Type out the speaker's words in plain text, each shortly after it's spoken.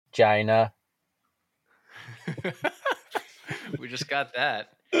Gina. We just got that.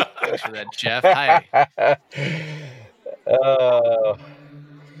 Thanks for that, Jeff. Hi.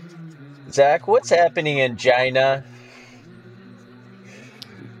 Zach, what's happening in Gina?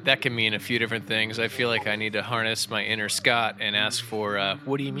 That can mean a few different things. I feel like I need to harness my inner Scott and ask for,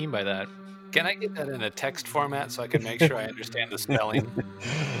 what do you mean by that? Can I get that in a text format so I can make sure I understand the spelling?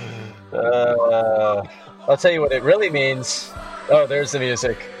 I'll tell you what it really means. Oh, there's the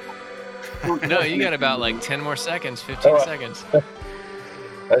music. No, you got about like 10 more seconds, 15 seconds.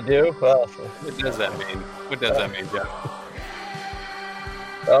 I do? Well, What does that mean? What does that mean, Jeff?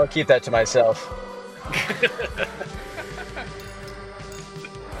 I'll keep that to myself.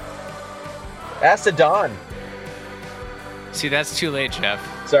 Ask the Dawn. See, that's too late,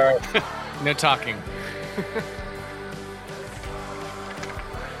 Jeff. Sorry. No talking.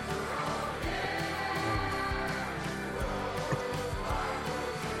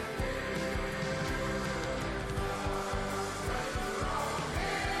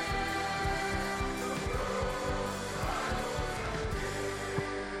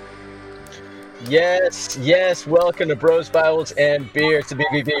 Yes. Welcome to Bros, Bibles, and Beer. It's a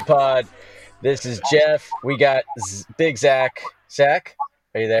BBB pod. This is Jeff. We got Big Zach. Zach,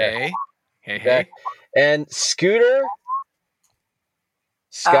 are you there? Hey. And Scooter.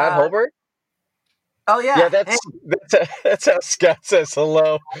 Scott Holbert. Oh yeah. Yeah, that's how Scott says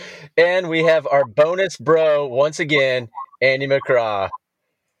hello. And we have our bonus bro once again, Andy McCraw.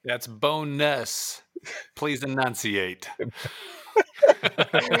 That's bonus. Please enunciate.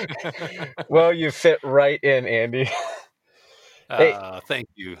 Well, you fit right in, Andy. Hey, thank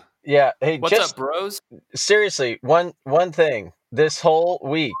you. Yeah. Hey, what's up, bros? Seriously, one thing. This whole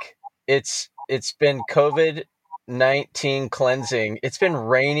week, it's been COVID-19 cleansing. It's been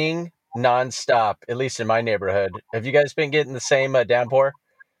raining nonstop, at least in my neighborhood. Have you guys been getting the same downpour?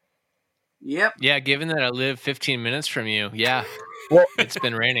 Yep. Yeah, given that I live 15 minutes from you, yeah. Well, it's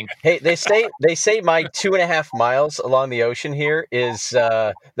been raining. Hey, they say my 2.5 miles along the ocean here is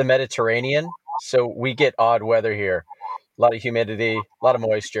the Mediterranean, so we get odd weather here. A lot of humidity, a lot of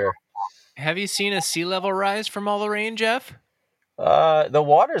moisture. Have you seen a sea level rise from all the rain, Jeff? The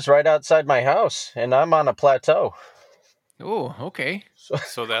water's right outside my house, and I'm on a plateau. Oh, okay.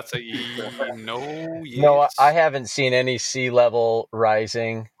 So that's a no. Yes. No, I haven't seen any sea level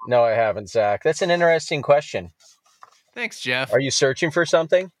rising. No, I haven't, Zach. That's an interesting question. Thanks, Jeff. Are you searching for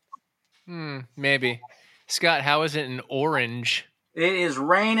something? Maybe. Scott, how is it in Orange? It is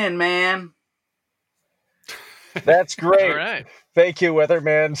raining, man. That's great. All right. Thank you,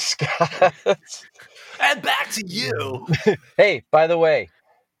 Weatherman Scott. And back to you. Hey, by the way,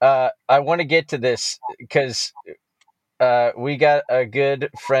 I want to get to this because we got a good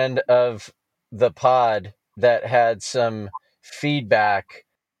friend of the pod that had some feedback.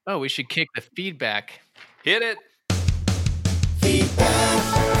 Oh, we should kick the feedback. Hit it. Feedback.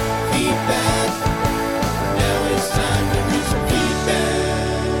 Now it's time to read some feedback.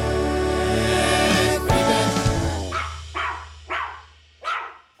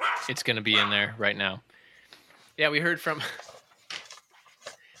 It's going to be in there right now. Yeah, we heard from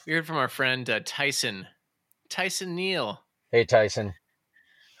our friend Tyson Neal. Hey, Tyson.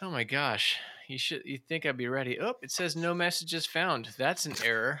 Oh my gosh, you think I'd be ready? Oh, it says no messages found. That's an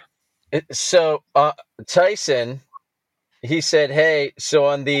error. So Tyson, he said, "Hey, so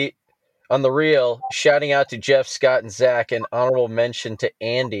on the reel, shouting out to Jeff, Scott, and Zach, and honorable mention to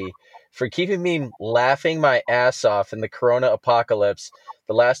Andy for keeping me laughing my ass off in the Corona apocalypse.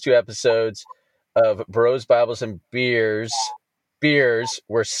 The last 2 episodes of Bros, Bibles, and Beers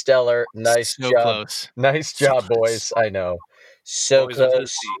were stellar. Nice so job. Close. Nice job, boys. I know. So boys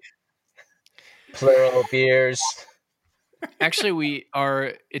close. Plural beers. Actually,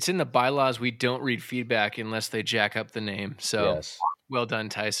 it's in the bylaws. We don't read feedback unless they jack up the name. So yes. Well done,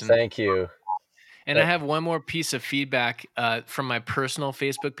 Tyson. Thank you. And I have one more piece of feedback from my personal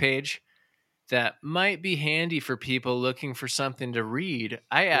Facebook page that might be handy for people looking for something to read.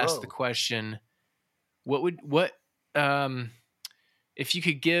 I asked the question, if you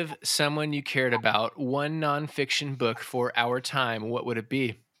could give someone you cared about one nonfiction book for our time, what would it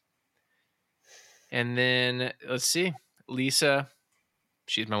be? And then let's see, Lisa,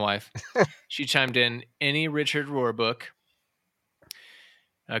 she's my wife. She chimed in, any Richard Rohr book.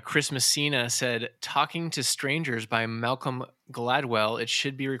 Chris Messina said, Talking to Strangers by Malcolm Gladwell. It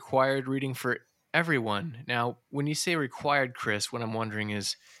should be required reading for everyone. Now, when you say required, Chris, what I'm wondering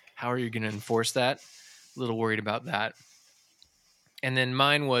is, how are you going to enforce that? A little worried about that. And then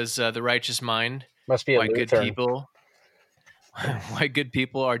mine was The Righteous Mind. Must be a Lutheran. Why good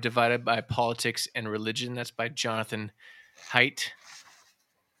people are divided by politics and religion. That's by Jonathan Haidt.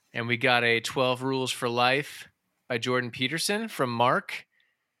 And we got a 12 Rules for Life by Jordan Peterson from Mark.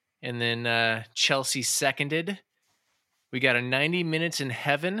 And then Chelsea seconded. We got a 90 Minutes in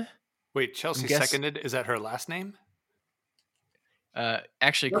Heaven. Wait, Chelsea guess- seconded. Is that her last name?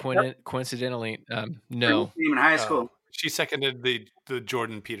 Actually, coincidentally, no. Name in high school. She seconded the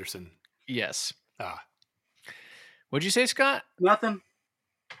Jordan Peterson. Yes. Ah. What'd you say, Scott? Nothing.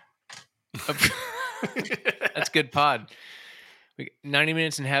 That's good pod. 90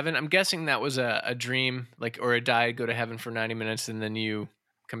 Minutes in Heaven. I'm guessing that was a dream, or a die, go to heaven for 90 minutes, and then you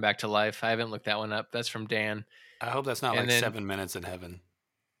come back to life. I haven't looked that one up. That's from Dan. I hope that's not And like then- 7 minutes in heaven.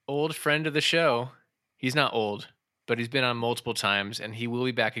 Old friend of the show. He's not old, but he's been on multiple times, and he will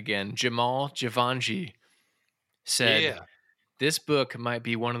be back again. Jamal Javanji said, Yeah. this book might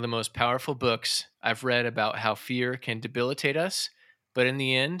be one of the most powerful books I've read about how fear can debilitate us, but in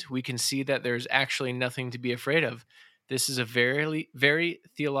the end, we can see that there's actually nothing to be afraid of. This is a very, very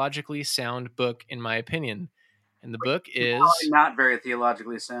theologically sound book, in my opinion. And the book is... Probably not very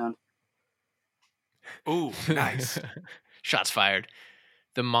theologically sound. Ooh, nice. Shots fired.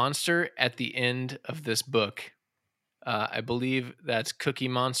 The monster at the end of this book. I believe that's Cookie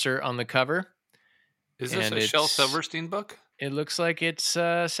Monster on the cover. Is this And a Shel it's- Silverstein book? It looks like it's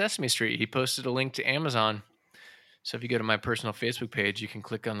Sesame Street. He posted a link to Amazon. So if you go to my personal Facebook page, you can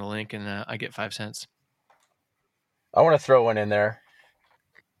click on the link and I get 5 cents. I want to throw one in there.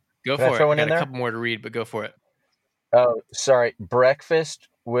 Go Can I for it. throw I one got in a there? couple more to read, but go for it. Oh, sorry. Breakfast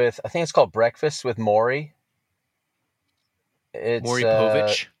with, I think it's called Breakfast with Maury. It's Maury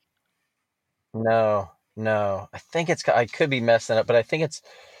Povich. No. I think I could be messing up, but I think it's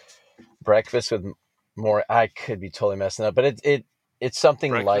Breakfast with Maury. I could be totally messing up, but it's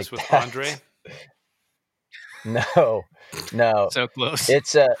something Breakfast like with that. Andre? No. So close.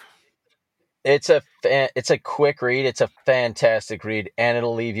 It's a quick read. It's a fantastic read, and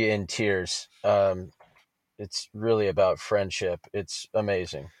it'll leave you in tears. It's really about friendship. It's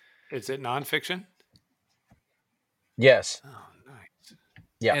amazing. Is it nonfiction? Yes. Oh, nice.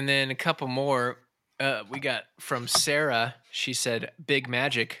 Yeah. And then a couple more. We got from Sarah. She said Big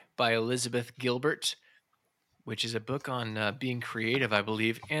Magic by Elizabeth Gilbert, which is a book on being creative, I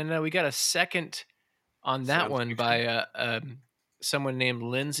believe. And we got a second on that Sounds one fiction. by someone named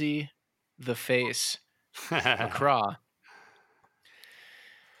Lindsay the Face McCraw.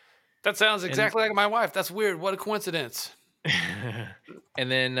 That sounds exactly like my wife. That's weird. What a coincidence.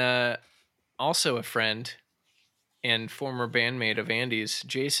 And then also a friend and former bandmate of Andy's,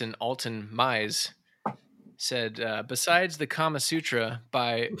 Jason Alton Mize, said, besides the Kama Sutra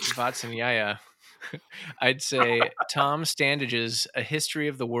by Vatsyayana, I'd say Tom Standage's A History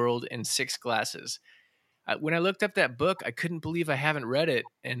of the World in 6 Glasses. When I looked up that book, I couldn't believe I haven't read it.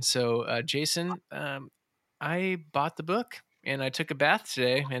 And so, Jason, I bought the book and I took a bath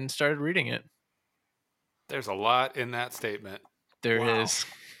today and started reading it. There's a lot in that statement. There Wow. is.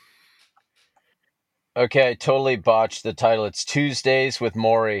 Okay, I totally botched the title. It's Tuesdays with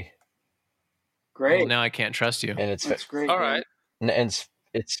Maury, Great. Well, now I can't trust you. and it's That's great. All man. right. it's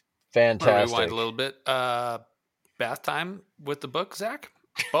I'm gonna fantastic. rewind a little bit. Bath time with the book, Zach?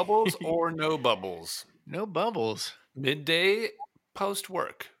 Bubbles or no bubbles? No bubbles. Midday post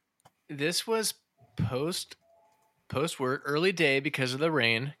work. This was post work, early day because of the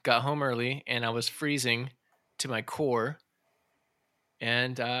rain. Got home early and I was freezing to my core.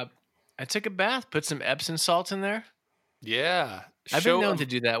 And I took a bath, put some Epsom salt in there. Yeah. I've been known to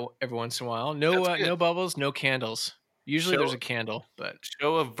do that every once in a while. No, That's good. no bubbles, no candles. Usually there's Show- a candle, but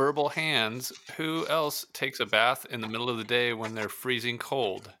Show of verbal hands. Who else takes a bath in the middle of the day when they're freezing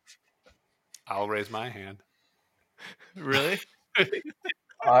cold? I'll raise my hand. really,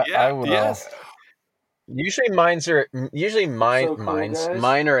 I will. Yes. Usually mine So cool, guys.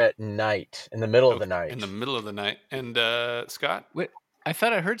 mine are at night, in the middle of the night. In the middle of the night. And Scott? I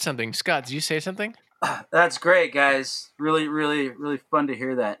thought I heard something. Scott, did you say something? That's great, guys. Really, really, really fun to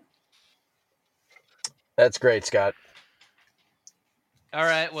hear that. That's great, Scott. All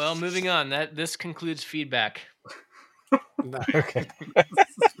right. Well, moving on. This concludes feedback. Okay.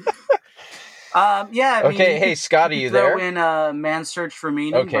 Yeah. I mean, Okay, you hey, could- Scott, are you you could throw there? in Man's Search for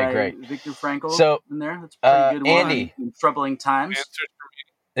Meaning Okay, by great. Viktor Frankl So, in there. That's a pretty good one. Andy. In troubling times.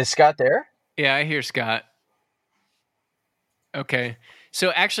 Is Scott there? Yeah, I hear Scott. Okay.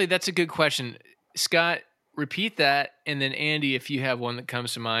 So actually, that's a good question. Scott, repeat that. And then Andy, if you have one that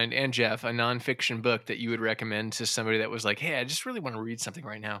comes to mind, and Jeff, a nonfiction book that you would recommend to somebody that was like, hey, I just really want to read something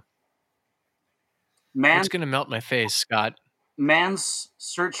right now. What's going to melt my face, Scott? Man's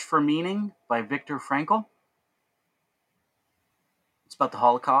Search for Meaning by Viktor Frankl. It's about the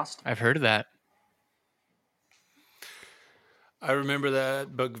Holocaust. I've heard of that. I remember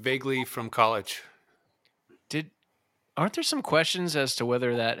that book vaguely from college. Aren't there some questions as to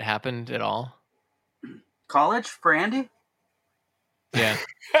whether that happened at all? College for Andy? Yeah.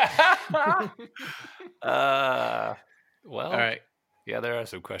 Well, All right. yeah, there are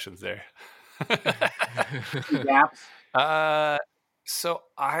some questions there. Gaps. So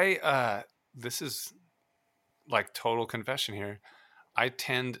this is like total confession here. I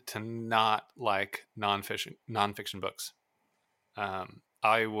tend to not like nonfiction books.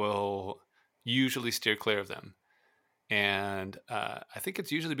 I will usually steer clear of them. And I think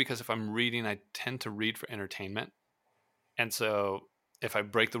it's usually because if I'm reading, I tend to read for entertainment. And so if I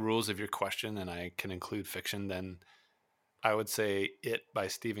break the rules of your question and I can include fiction, then I would say It by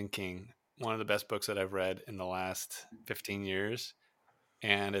Stephen King, one of the best books that I've read in the last 15 years.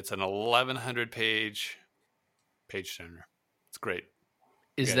 And it's an 1,100 page turner. It's great.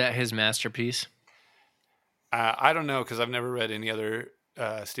 Is that his masterpiece? I don't know, because I've never read any other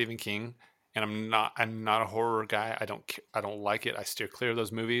Stephen King, and I'm not a horror guy. I don't like it. I steer clear of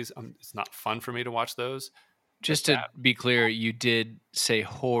those movies. It's not fun for me to watch those. Just to be clear, you did say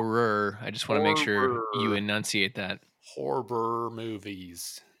horror. I just want to make sure you enunciate that. Horror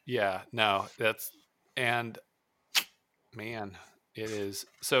movies. Yeah, no, and man, it is.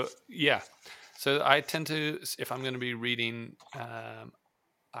 So yeah. So I tend to, if I'm going to be reading,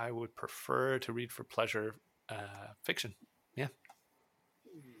 I would prefer to read for pleasure fiction. Yeah.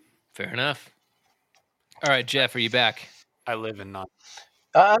 Fair enough. All right, Jeff, are you back? I live in non.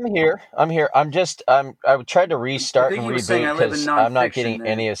 I'm here. I tried to restart and he was saying I reboot live in because I'm not nonfiction getting there.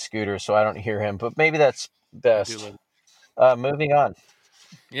 any of Scooter, so I don't hear him. But maybe that's I do best. live. Moving on.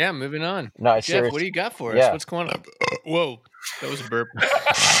 Yeah, moving on. No, Jeff, what do you got for us? Yeah. What's going on? Whoa, that was a burp.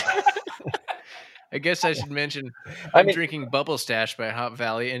 I guess I should mention I'm drinking Bubble Stash by Hop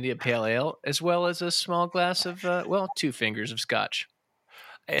Valley India Pale Ale, as well as a small glass of, 2 fingers of scotch.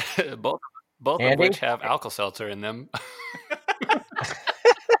 both of Andy? which have Alka-Seltzer in them.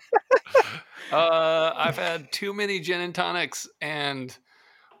 I've had too many gin and tonics, and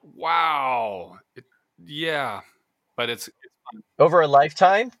wow, but it's fun. Over a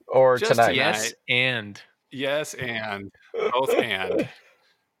lifetime or Just tonight? Yes, and both and.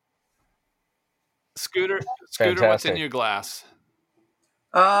 Scooter, what's in Fantastic. your glass?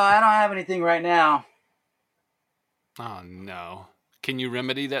 I don't have anything right now. Oh no! Can you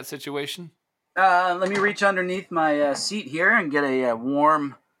remedy that situation? Let me reach underneath my seat here and get a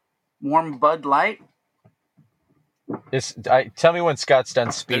warm Bud Light. Tell me when Scott's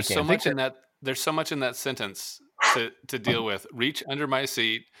done speaking. There's so much in that. There's so much in that sentence to deal with. Reach under my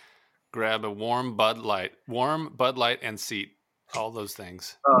seat, grab a warm Bud Light and seat. All those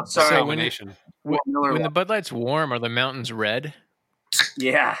things. Oh, sorry. Combination. when the Bud Light's warm, are the mountains red?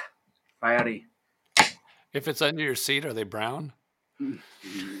 Yeah, Coyote. If it's under your seat, are they brown?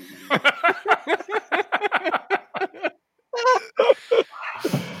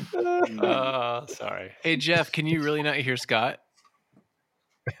 Sorry. Hey, Jeff, can you really not hear Scott?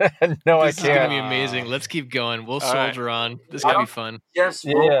 No, I This is going to can't. be amazing. Let's keep going. We'll All right. soldier on. This is going to be fun. Jeff's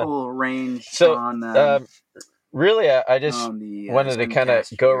Yeah. vocal range So, on really, I just on the wanted to kind of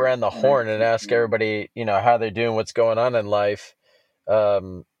Screencast go here. around the horn and ask everybody, how they're doing, what's going on in life.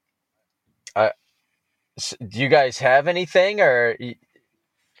 Do you guys have anything or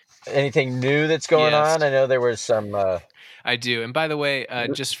anything new that's going Yes. on? I know there was some. I do. And by the way,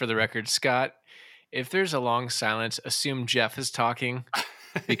 just for the record, Scott, if there's a long silence, assume Jeff is talking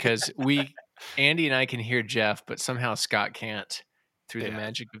because Andy and I can hear Jeff, but somehow Scott can't through the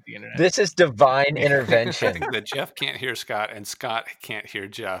magic of the internet. This is divine I intervention. think that Jeff can't hear Scott and Scott can't hear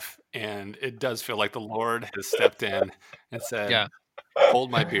Jeff. And it does feel like the Lord has stepped in and said, Yeah.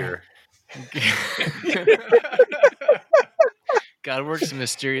 hold my beer. God works in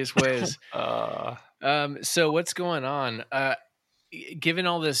mysterious ways. So what's going on? Given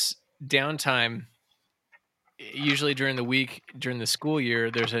all this downtime, usually during the week, during the school year,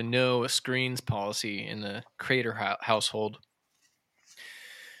 there's a no screens policy in the Crater household.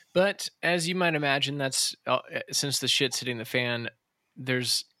 But as you might imagine, that's since the shit's hitting the fan,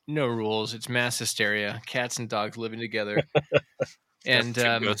 there's no rules. It's mass hysteria, cats and dogs living together. And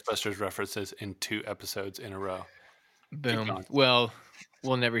That's 2 Ghostbusters references in 2 episodes in a row. boom. going. Well,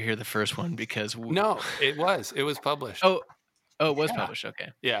 we'll never hear the first one because No, it was published. Oh, it was published. Okay.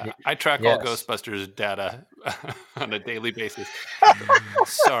 Yeah, I track Yes. all Ghostbusters data on a daily basis.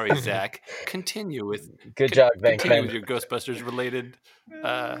 Sorry, Zach. Continue with Good job, continue with Venkman. your Ghostbusters related.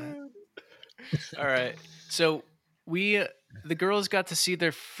 All right. So the girls got to see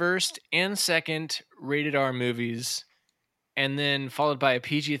their first and second rated R movies, and then followed by a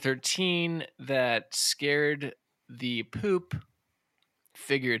PG-13 that scared the poop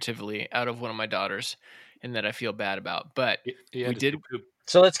figuratively out of one of my daughters, and that I feel bad about. But You we had to did. poop.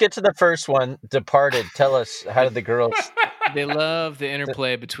 So let's get to the first one, Departed. Tell us, how did the girls? They love the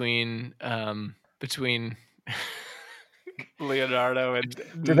interplay between Leonardo and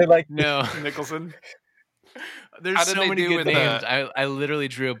Do they like? no. Nicholson. There's How did so they many do good with names. I literally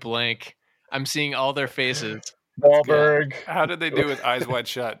drew a blank. I'm seeing all their faces. Wahlberg? How did they do with Eyes Wide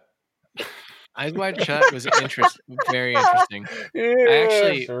Shut? Eyes Wide Shut was very interesting.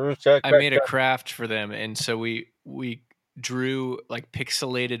 I made a craft for them, and so we drew like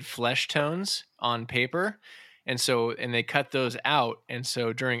pixelated flesh tones on paper, and they cut those out. And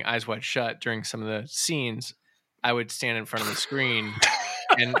so during Eyes Wide Shut, during some of the scenes, I would stand in front of the screen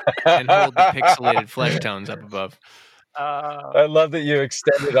and hold the pixelated flesh tones up above. I love that you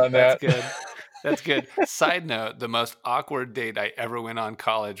extended on that. That's good. That's good. Side note, the most awkward date I ever went on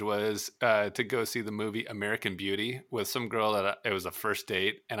college was to go see the movie American Beauty with some girl that it was a first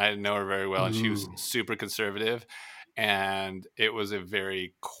date, and I didn't know her very well, and she was super conservative, and it was a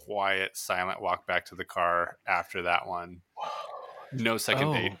very quiet, silent walk back to the car after that one. No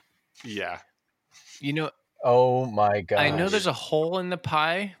second date. Yeah. You know, Oh my god! I know there's a hole in the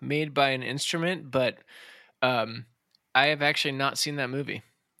pie made by an instrument, but I have actually not seen that movie.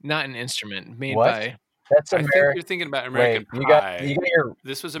 Not an instrument made What? by. That's I think American. you're thinking about American Wait, Pie. you got your.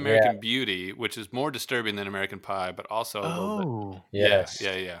 This was American Beauty, which is more disturbing than American Pie, but also a little bit. Oh, Yes.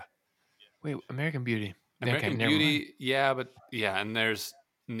 Yeah. wait, American Beauty. American Okay, never mind. Beauty, and there's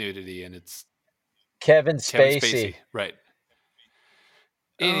nudity, and it's Kevin Kevin Spacey. Spacey, right?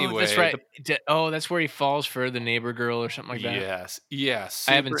 Anyway, Oh, that's right. That's where he falls for the neighbor girl or something like that. Yes.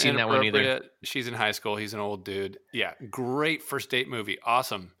 I haven't super seen that one either. inappropriate. She's in high school. He's an old dude. Yeah, great first date movie.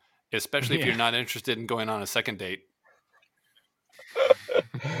 Awesome, especially if Yeah. you're not interested in going on a second date.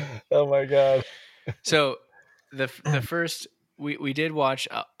 Oh my god! So the first we did watch.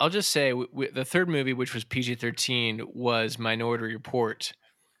 I'll just say the third movie, which was PG-13, was Minority Report,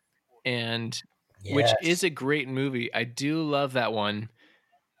 and which is a great movie. I do love that one.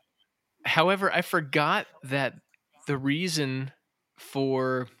 However, I forgot that the reason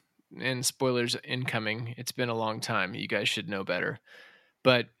for, and spoilers incoming, it's been a long time. You guys should know better.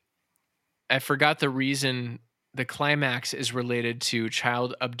 But I forgot the reason the climax is related to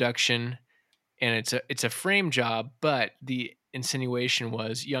child abduction, and it's a frame job, but the insinuation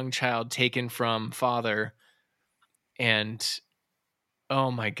was young child taken from father, and oh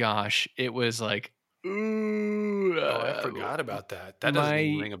my gosh, it was like, ooh, I forgot about that. That doesn't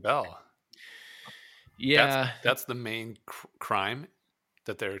even ring a bell. Yeah, that's the main crime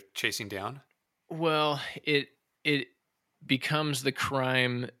that they're chasing down. Well, it becomes the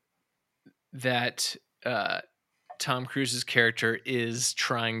crime that Tom Cruise's character is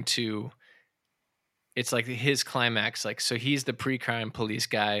trying to. It's like his climax. Like, so he's the pre-crime police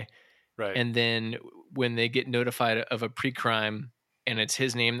guy, right? And then when they get notified of a pre-crime and it's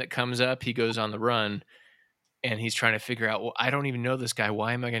his name that comes up, he goes on the run, and he's trying to figure out, well, I don't even know this guy.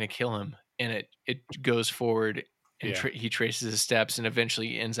 Why am I going to kill him? And it goes forward, and he traces his steps, and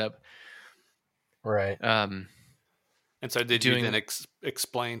eventually ends up right. And so, did you then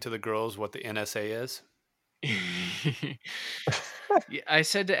explain to the girls what the NSA is? I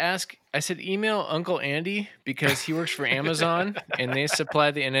said email Uncle Andy, because he works for Amazon and they supply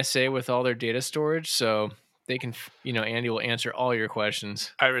the NSA with all their data storage, so they can, Andy will answer all your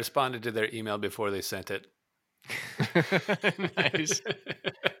questions. I responded to their email before they sent it. Nice.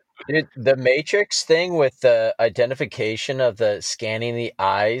 Dude, the Matrix thing with the identification of the scanning the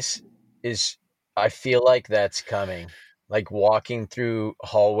eyes I feel like that's coming. Like walking through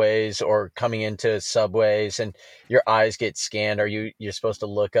hallways or coming into subways and your eyes get scanned, or you're supposed to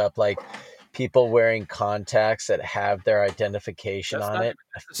look up like people wearing contacts that have their identification on it.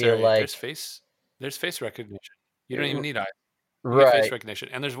 I feel like there's face recognition. You don't even need eyes. Right. Face recognition,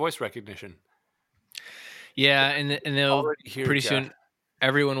 and there's voice recognition. Yeah, and they'll pretty soon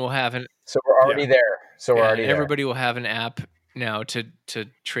everyone will have an. So we're already there. Everybody will have an app now to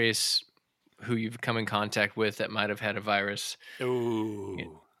trace who you've come in contact with that might have had a virus.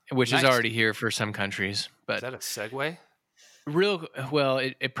 Ooh, which is already here for some countries. But is that a segue?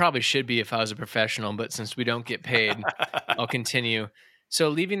 It probably should be if I was a professional, but since we don't get paid, I'll continue. So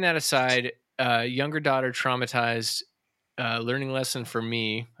leaving that aside, younger daughter traumatized, learning lesson for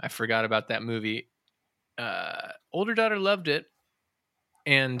me. I forgot about that movie. Older daughter loved it,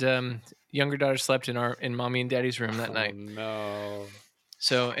 and younger daughter slept in mommy and daddy's room that night. No.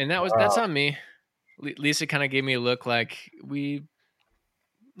 So, and that's on me. Lisa kind of gave me a look like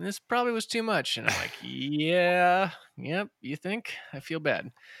this probably was too much, and I'm like, yep. You think? I feel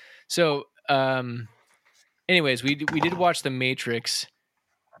bad. So, anyways, we did watch The Matrix,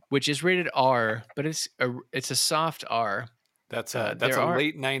 which is rated R, but it's a soft R. That's there a are-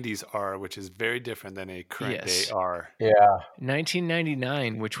 late '90s R, which is very different than a current Yes. day R. Yeah.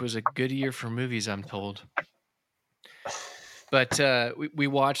 1999, which was a good year for movies, I'm told. But we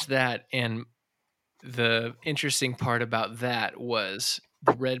watched that, and the interesting part about that was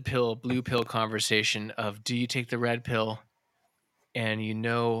the red pill, blue pill conversation of, do you take the red pill and you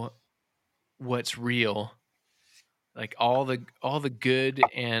know what's real, like all the good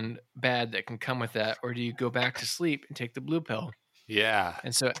and bad that can come with that, or do you go back to sleep and take the blue pill? Yeah.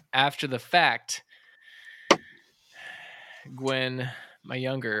 And so after the fact, Gwen, my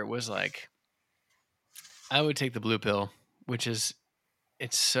younger, was like, I would take the blue pill, which is,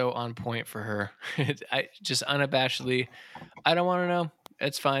 it's so on point for her. I just unabashedly, I don't want to know.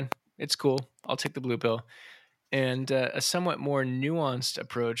 It's fine. It's cool. I'll take the blue pill. And a somewhat more nuanced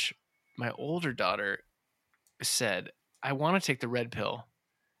approach, my older daughter said, I want to take the red pill,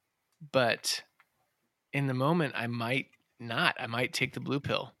 but in the moment, I might not. I might take the blue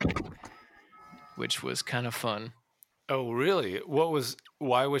pill, which was kind of fun. Oh, really?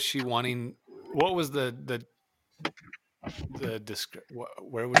 Why was she wanting? What was the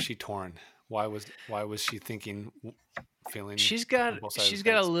where was she torn? Why was she thinking, feeling? She's on got both sides of she's the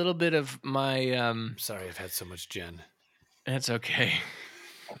got a fence? little bit of my I'm sorry, I've had so much gin. That's okay.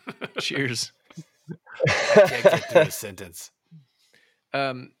 Cheers. I can't get through a sentence.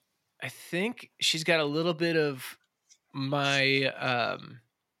 I think she's got a little bit of my I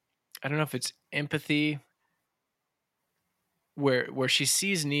don't know if it's empathy, where she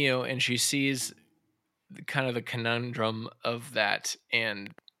sees Neo and she sees kind of the conundrum of that,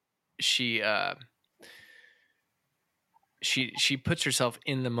 and she puts herself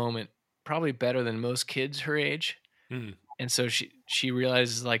in the moment probably better than most kids her age. Mm. And so she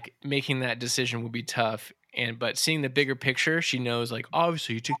realizes like making that decision would be tough, but seeing the bigger picture, she knows like,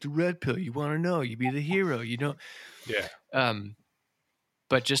 obviously you take the red pill, you want to know, you be the hero, you know. Yeah.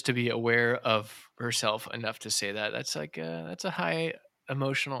 But just to be aware of herself enough to say that, that's like that's a high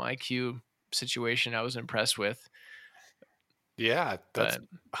emotional IQ situation I was impressed with. Yeah, that's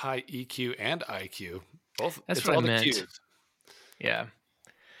But high EQ and IQ. Both. That's it's what I all the meant. cues. Yeah.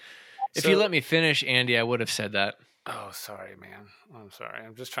 If So- you let me finish, Andy, I would have said that. Oh, sorry, man. I'm sorry.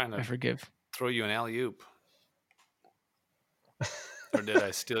 I'm just trying I to forgive. throw you an alley oop. Or did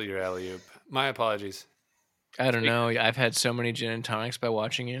I steal your alley oop? My apologies. I don't know. I've had so many gin and tonics by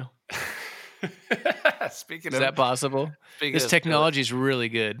watching you. Speaking Is that possible? speaking This of- technology is really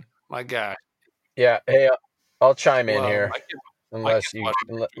good. My gosh. Yeah. Hey, I'll chime in Well, here my kids- unless kids you watch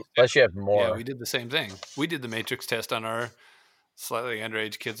unless you have more. Yeah, we did the same thing. We did the Matrix test on our slightly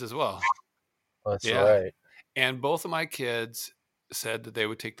underage kids as well. That's Yeah. right. And both of my kids said that they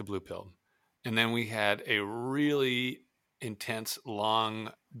would take the blue pill. And then we had a really intense,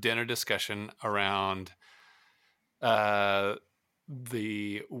 long dinner discussion around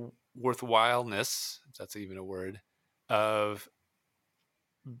the worthwhileness, if that's even a word, of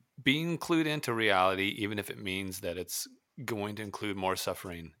being clued into reality, even if it means that it's going to include more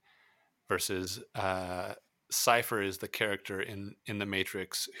suffering, versus Cypher is the character in the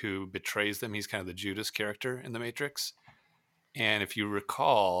Matrix who betrays them. He's kind of the Judas character in the Matrix. And if you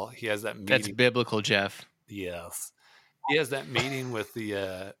recall, he has that meeting. That's biblical, Jeff. Yes, he has that meeting with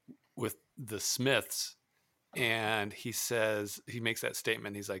the Smiths, and he makes that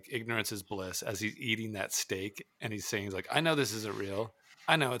statement. He's like, "Ignorance is bliss," as he's eating that steak, and he's saying, "He's like, I know this isn't real.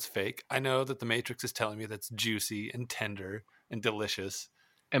 I know it's fake. I know that the Matrix is telling me that's juicy and tender and delicious."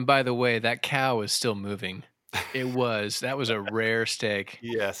 And by the way, that cow is still moving. That was a rare steak.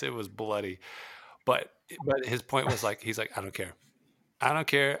 Yes, it was bloody, but his point was like, he's like, I don't care.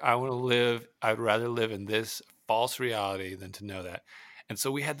 I want to live. I'd rather live in this false reality than to know that. And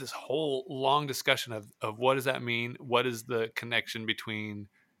so we had this whole long discussion of what does that mean? What is the connection between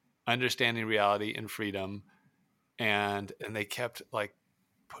understanding reality and freedom? And they kept like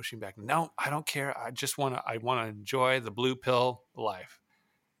pushing back. No, I don't care. I want to enjoy the blue pill life.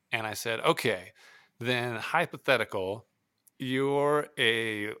 And I said, okay, then hypothetical, you're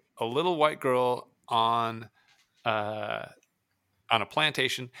a little white girl on a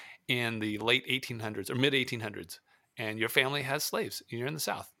plantation in the late 1800s or mid 1800s, and your family has slaves, and you're in the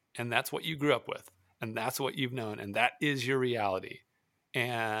South, and that's what you grew up with, and that's what you've known, and that is your reality.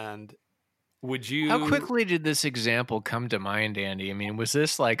 And would you? How quickly did this example come to mind, Andy? I mean, was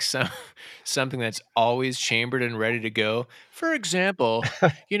this like something that's always chambered and ready to go? For example,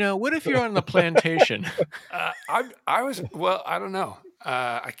 what if you're on the plantation? I was, well, I don't know.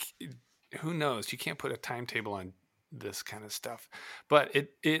 Who knows? You can't put a timetable on this kind of stuff, but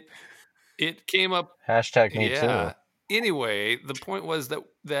it came up. Hashtag me Yeah, Anyway, the point was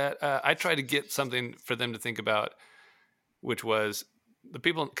that I tried to get something for them to think about, which was the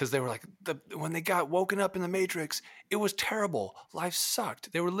people, because they were like, when they got woken up in the Matrix, it was terrible. Life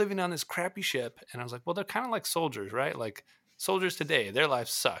sucked. They were living on this crappy ship, and I was like, well, they're kind of like soldiers, right? Like soldiers today, their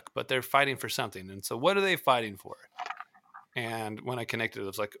lives suck, but they're fighting for something. And so, what are they fighting for? And when I connected, it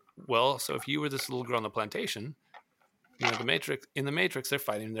was like, well, so if you were this little girl on the plantation, in the Matrix, they're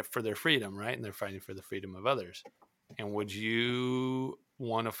fighting for their freedom, right? And they're fighting for the freedom of others. And would you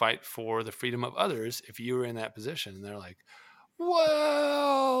want to fight for the freedom of others if you were in that position? And they're like,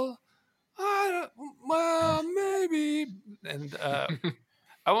 well, maybe. And I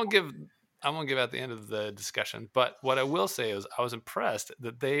won't give out the end of the discussion, but what I will say is I was impressed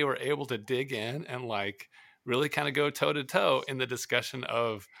that they were able to dig in and like really kind of go toe to toe in the discussion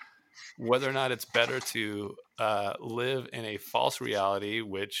of whether or not it's better to live in a false reality,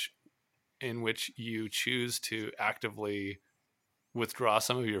 in which you choose to actively withdraw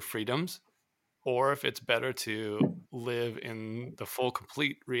some of your freedoms, or if it's better to live in the full,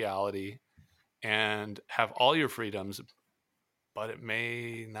 complete reality and have all your freedoms, but it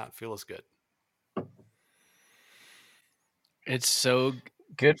may not feel as good. It's so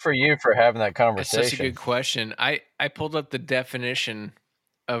Good for you for having that It's conversation. such a good question. I pulled up the definition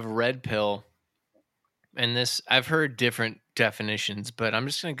of red pill, and this I've heard different definitions, but I'm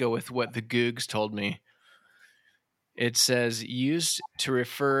just going to go with what the Googs told me. It says used to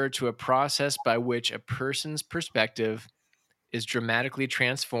refer to a process by which a person's perspective is dramatically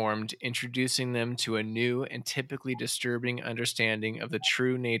transformed, introducing them to a new and typically disturbing understanding of the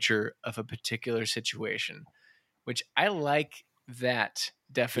true nature of a particular situation, which I like that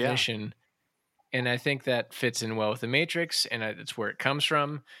definition. And I think that fits in well with the Matrix, and that's where it comes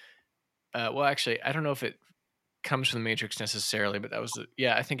from. Well, actually, I don't know if it comes from the Matrix necessarily, but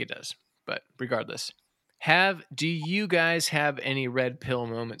I think it does. But regardless, do you guys have any red pill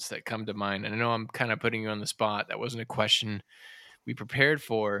moments that come to mind? And I know I'm kind of putting you on the spot. That wasn't a question we prepared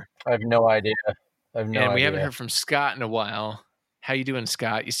for. I have no idea. We haven't heard from Scott in a while. How you doing,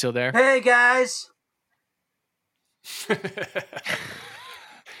 Scott? You still there? Hey guys.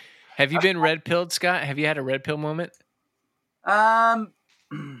 Have you been red pilled, Scott? Have you had a red pill moment?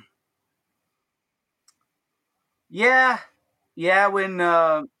 Yeah, when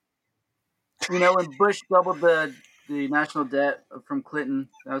when Bush doubled the national debt from Clinton,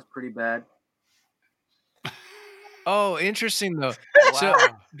 that was pretty bad. Oh, interesting though. So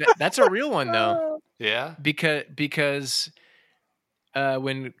that's a real one though. Yeah. Because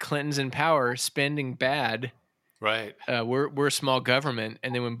when Clinton's in power, spending bad. Right. We're a small government,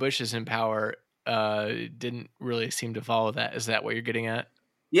 and then when Bush is in power, didn't really seem to follow that. Is that what you're getting at?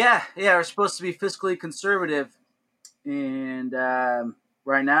 Yeah. We're supposed to be fiscally conservative, and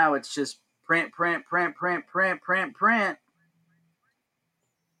right now it's just print.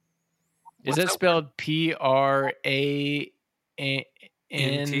 Is that spelled PRANTD?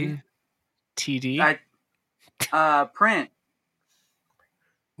 Print.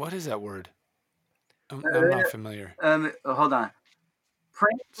 What is that word? I'm not familiar. Hold on.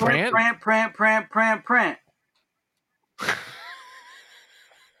 Print. Print.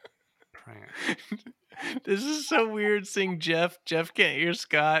 This is so weird seeing Jeff. Jeff can't hear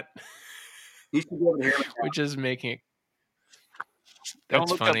Scott. You should be able to hear me. Which is making it. Don't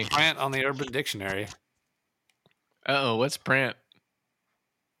That's look funny. up print on the Urban Dictionary. Uh-oh, what's print?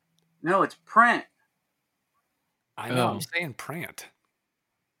 No, it's print. I know. I'm saying print.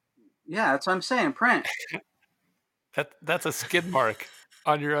 Yeah, that's what I'm saying. Print. That's a skid mark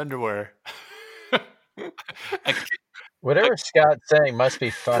on your underwear. Whatever Scott's saying must be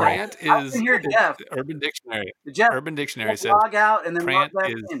funny. Print is Jeff. Urban Dictionary. Jeff, Urban Dictionary says log out and then log print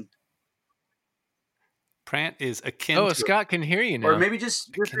back is in. Print is akin Oh, to Scott can hear you now. Or maybe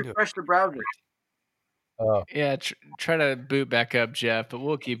just refresh the browser. Oh. Yeah, try to boot back up, Jeff, but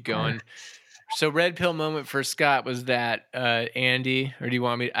we'll keep going. So red pill moment for Scott was that Andy, or do you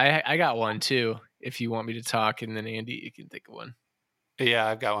want me? I got one too. If you want me to talk, and then Andy, you can think of one. Yeah,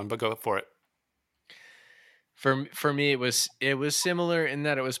 I've got one, but go for it. For me, it was similar in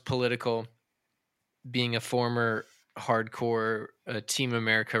that it was political. Being a former hardcore Team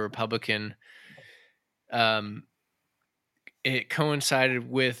America Republican, it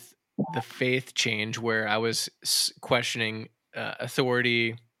coincided with the faith change where I was questioning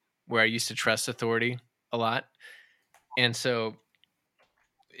authority, where I used to trust authority a lot. And so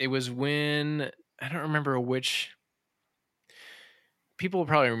it was when, I don't remember which, people will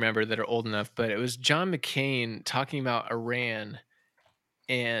probably remember that are old enough, but it was John McCain talking about Iran,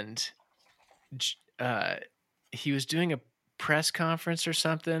 and he was doing a press conference or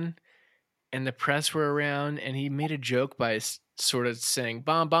something, and the press were around, and he made a joke by sort of saying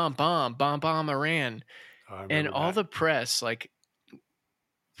bomb, bomb, bomb, bomb, bomb, Iran. Oh, I And remember all that. the press, like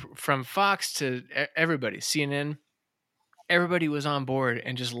from Fox to everybody, CNN, everybody was on board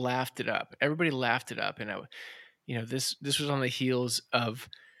and just laughed it up. Everybody laughed it up. And this was on the heels of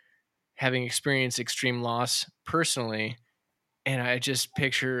having experienced extreme loss personally. And I just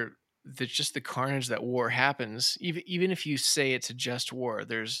picture just the carnage that war happens. Even if you say it's a just war,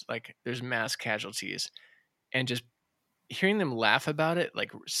 there's mass casualties, and just hearing them laugh about it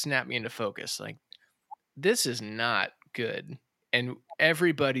like snapped me into focus. Like, this is not good, and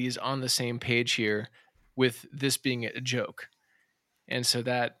everybody's on the same page here with this being a joke. And so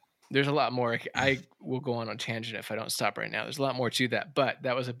that there's a lot more. I will go on a tangent if I don't stop right now. There's a lot more to that, but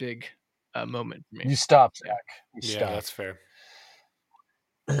that was a big moment for me. You stopped, Yeah. Zach. You Yeah, stopped. that's fair.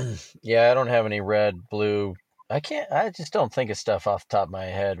 Yeah, I don't have any red, blue. I just don't think of stuff off the top of my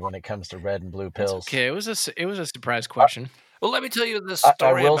head when it comes to red and blue That's pills. okay. It was a surprise question. Well, let me tell you this I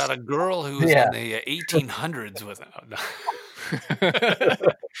story will about a girl who was yeah. in the 1800s with no.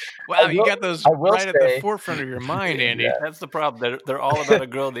 Wow, you got those I will right at the say- forefront of your mind, Andy. Yeah. That's the problem. They're all about a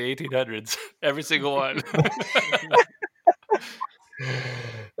girl in the 1800s. Every single one.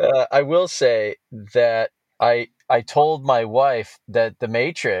 I will say that I told my wife that The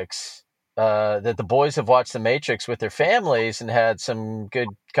Matrix, that the boys have watched The Matrix with their families and had some good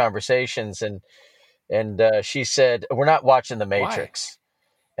conversations, and she said, "We're not watching The Matrix."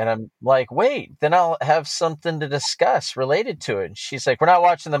 And I'm like, "Wait, then I'll have something to discuss related to it." And she's like, "We're not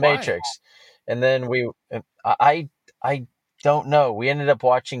watching The Why? Matrix." And then I don't know. We ended up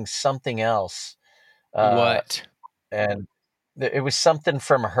watching something else. What? And it was something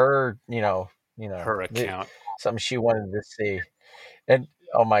from her, Her account. something she wanted to see. And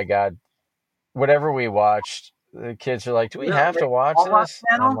oh my God, whatever we watched, the kids are like, "Do we Yeah, have to watch Hallmark this?"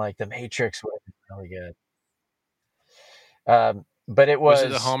 And I'm Channel? like, "The Matrix was really good." But it Was was it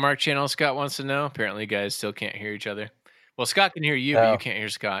the Hallmark Channel? Scott wants to know. Apparently, you guys still can't hear each other. Well, Scott can hear you, but Oh. you can't hear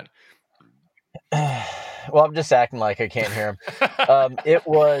Scott. Well, I'm just acting like I can't hear him. It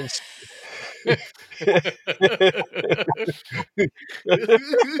was.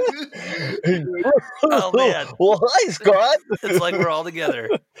 Oh, man. Well, hi, Scott. It's like we're all together.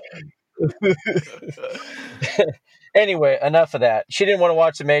 Anyway, enough of that. She didn't want to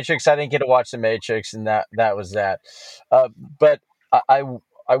watch The Matrix. I didn't get to watch The Matrix, and that was that. But I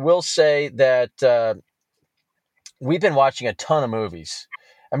will say that we've been watching a ton of movies.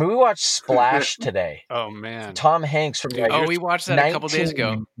 I mean, we watched Splash today. Oh, man. Tom Hanks from Dude, like Oh, we watched that a couple days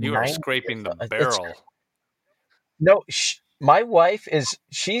ago. You are 1990. scraping the It's- barrel. No, my wife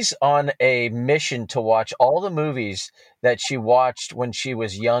she's on a mission to watch all the movies that she watched when she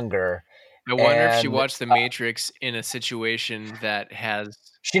was younger. I wonder if she And, watched The Matrix in a situation that has.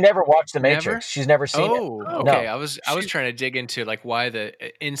 She never watched The Never? Matrix. She's never seen it. Oh, No. okay. I was She- trying to dig into like why the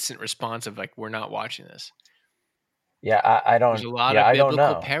instant response of like we're not watching this. Yeah, I don't. There's a lot yeah, of I don't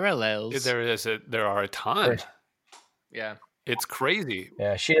biblical know. parallels. There are a ton. There's- Yeah. It's crazy.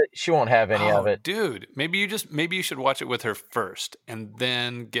 Yeah, she won't have any of it. Dude, maybe you should watch it with her first and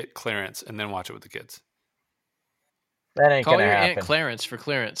then get clearance and then watch it with the kids. That ain't Call gonna your happen. Aunt Clarence for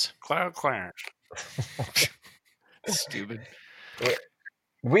clearance. Clarence. Stupid.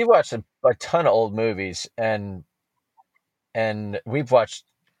 We watched a ton of old movies, and we've watched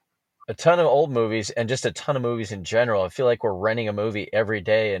a ton of old movies and just a ton of movies in general. I feel like we're renting a movie every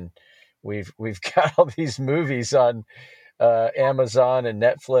day, and we've got all these movies on Amazon and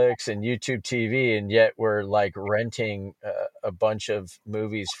Netflix and YouTube TV, and yet we're like renting a bunch of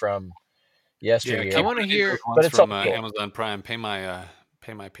movies from yesteryear. I want to hear. But it's from all cool. Amazon Prime. Pay my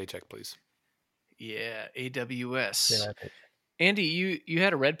paycheck, please. Yeah, AWS. Yeah, Andy, you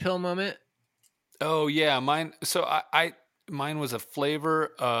had a red pill moment. Oh yeah, mine. So mine was a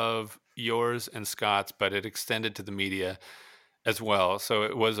flavor of yours and Scott's, but it extended to the media as well. So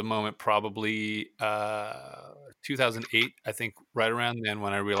it was a moment probably 2008, I think, right around then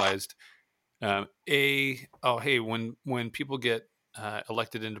when I realized, hey, when people get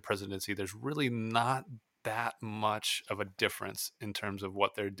elected into presidency, there's really not that much of a difference in terms of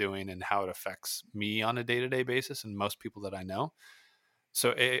what they're doing and how it affects me on a day-to-day basis and most people that I know.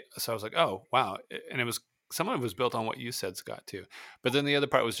 So I was like, oh, wow. And some of it was built on what you said, Scott, too. But then the other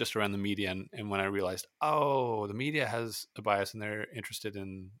part was just around the media. And when I realized, oh, the media has a bias and they're interested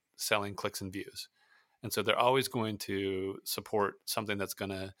in selling clicks and views. And so they're always going to support something that's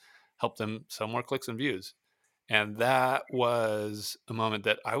going to help them sell more clicks and views. And that was a moment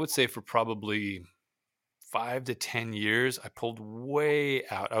that I would say for probably 5 to 10 years, I pulled way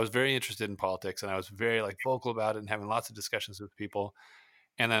out. I was very interested in politics and I was very vocal about it and having lots of discussions with people.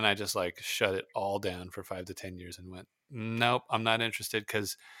 And then I just like shut it all down for 5 to 10 years and went, nope, I'm not interested,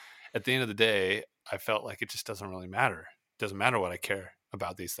 because at the end of the day, I felt like it just doesn't really matter. It doesn't matter what I care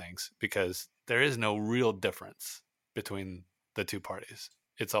about these things, because there is no real difference between the two parties.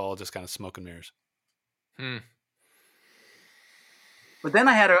 It's all just kind of smoke and mirrors. But then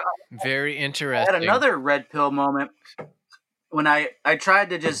I had Very I interesting. had another red pill moment when I tried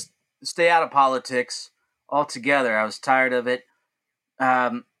to just stay out of politics altogether. I was tired of it.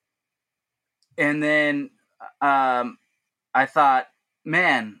 And then I thought,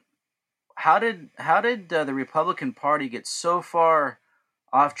 man, how did the Republican Party get so far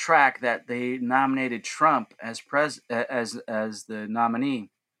off track that they nominated Trump as as the nominee?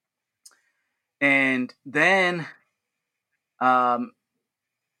 And then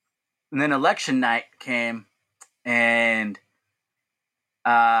election night came, and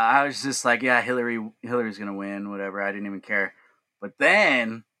I was just like, yeah, Hillary's gonna win, whatever. I didn't even care. But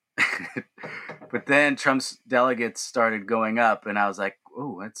then, Trump's delegates started going up, and I was like,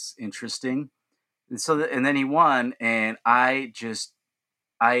 oh, that's interesting. And and then he won, and I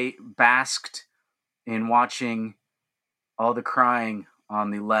basked in watching all the crying on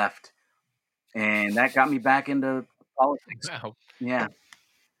the left, and that got me back into politics. Wow. Yeah,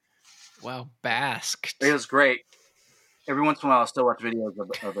 Wow. Basked. it was great. Every once in a while, I'll still watch videos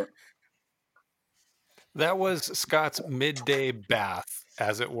of it. That was Scott's midday bath,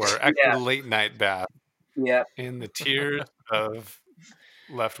 as it were, actually late night bath, Yeah, in the tears of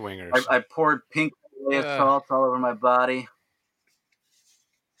left wingers. I poured pink salt all over my body.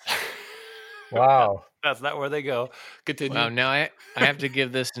 Wow. That's not where they go. Continue. Wow. Now I have to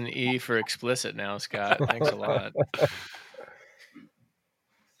give this an E for explicit now, Scott. Thanks a lot.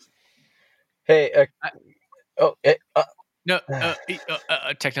 Hey, No,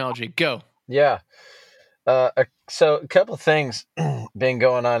 technology, go. yeah. So a couple things been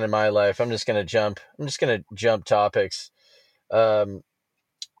going on in my life. I'm just gonna jump topics.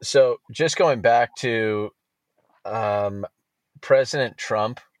 So just going back to President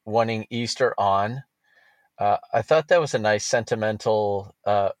Trump wanting Easter on. I thought that was a nice sentimental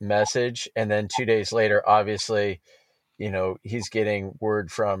message. And then 2 days later, obviously, he's getting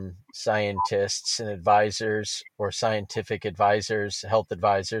word from scientists and advisors, or scientific advisors, health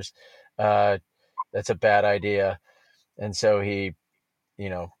advisors. That's a bad idea. And so he,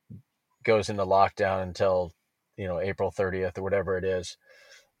 goes into lockdown until, April 30th or whatever it is.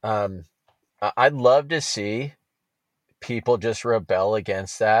 I'd love to see people just rebel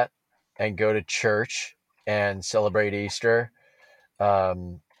against that and go to church and celebrate Easter.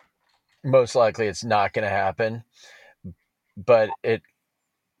 Most likely it's not going to happen, but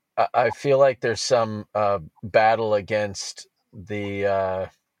I feel like there's some battle against the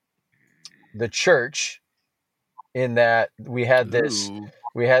church, in that we had this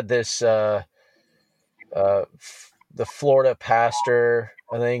the Florida pastor,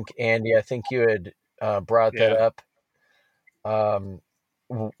 I think, Andy, I think you had brought that up.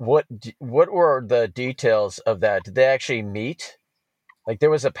 What were the details of that? Did they actually meet? Like, there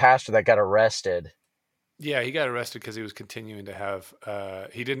was a pastor that got arrested. Yeah, he got arrested because he was continuing to have.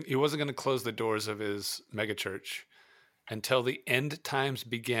 He wasn't going to close the doors of his megachurch until the end times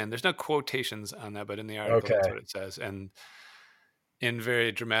began. There's no quotations on that, but in the article, that's what it says. And in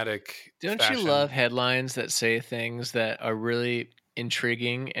very dramatic fashion. You love headlines that say things that are really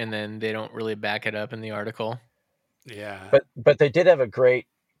intriguing and then they don't really back it up in the article? Yeah. But they did have a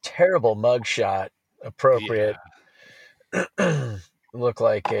terrible mugshot, appropriate. Yeah. Looked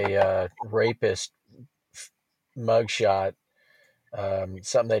like a rapist mugshot.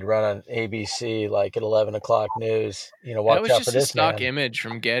 Something they'd run on ABC like at 11 o'clock news. Watch out for this man. That was just a stock image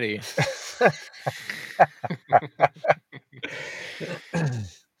from Getty.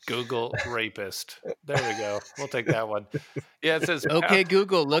 Google rapist. There we go. We'll take that one. Yeah, it says. Okay,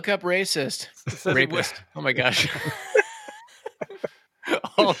 Google, look up racist. Rapist. Oh my gosh.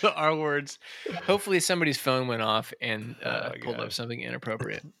 All the R words. Hopefully somebody's phone went off and pulled up something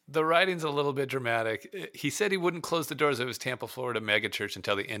inappropriate. The writing's a little bit dramatic. He said he wouldn't close the doors of his Tampa, Florida megachurch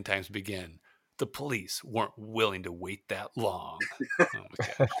until the end times begin. The police weren't willing to wait that long. Oh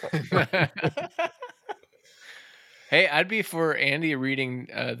my gosh. Hey, I'd be for Andy reading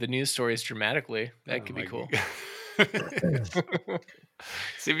the news stories dramatically. That could be cool.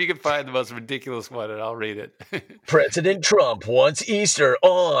 See if you can find the most ridiculous one, and I'll read it. President Trump wants Easter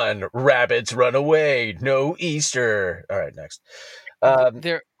on. Rabbits run away. No Easter. All right, next.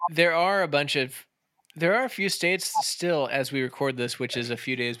 There are a few states still, as we record this, which is a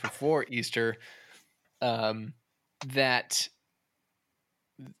few days before Easter, that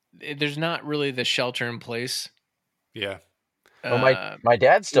there's not really the shelter in place. Yeah. Well, my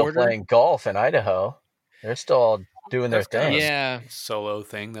dad's still playing golf in Idaho. They're still all doing their That's kind thing. of a Yeah. solo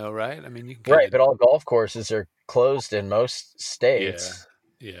thing, though, right? I mean, you can Right, kinda- but all golf courses are closed in most states.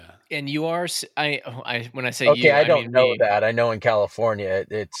 yeah. And you are when I say Okay, you, I I don't mean know me. that. I know in California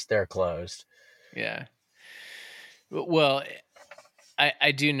they're closed. Yeah. Well,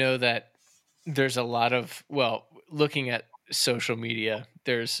 I do know that there's a lot of, looking at social media,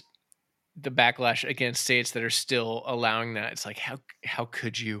 there's the backlash against states that are still allowing that. It's like, how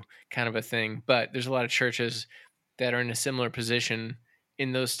could you, kind of a thing. But there's a lot of churches that are in a similar position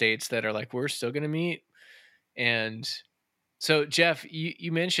in those states that are like, we're still going to meet. And so, Jeff,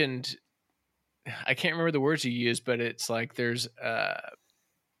 you mentioned, I can't remember the words you used, but it's like there's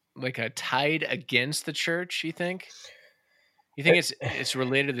like a tide against the church. You think it's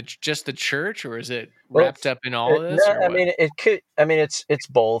related to just the church, or is it Well, wrapped up in all of this, no, or I what? mean it could. I mean it's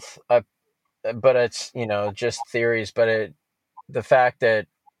both. But it's just theories. But the fact that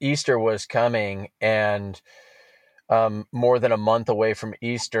Easter was coming and more than a month away from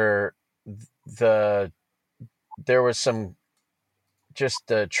Easter, there was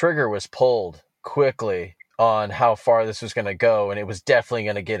the trigger was pulled quickly on how far this was going to go, and it was definitely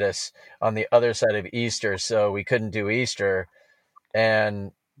going to get us on the other side of Easter, so we couldn't do Easter.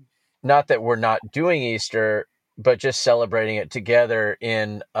 And not that we're not doing Easter, but just celebrating it together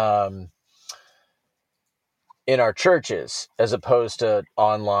in our churches as opposed to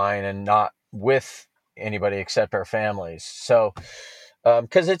online and not with anybody except our families. So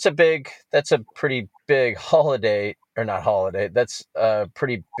because that's a pretty big holiday, or not holiday, that's a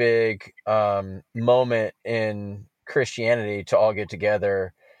pretty big moment in Christianity to all get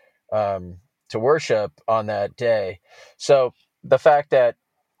together to worship on that day. So the fact that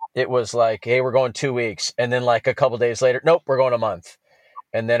it was like, hey, we're going 2 weeks, and then like a couple days later, nope, we're going a month,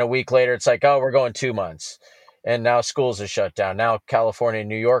 and then a week later it's like, oh, we're going 2 months, and now schools are shut down, now California and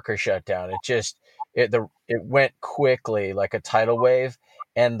New York are shut down. It went quickly like a tidal wave,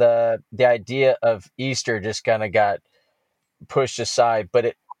 and the idea of Easter just kind of got pushed aside.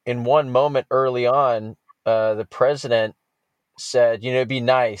 But in one moment early on, the president said, it'd be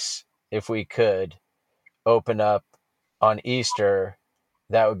nice if we could open up on Easter.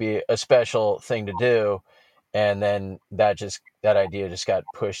 That would be a special thing to do. And then that idea just got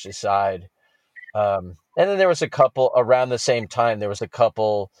pushed aside. And then there was a couple around the same time. There was a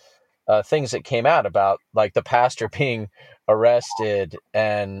couple things that came out about like the pastor being arrested,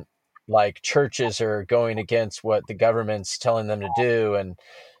 and like churches are going against what the government's telling them to do. And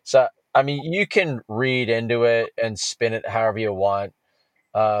so, I mean, you can read into it and spin it however you want.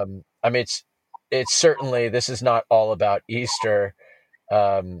 I mean, it's certainly, this is not all about Easter.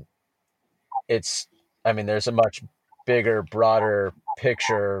 Um, there's a much bigger, broader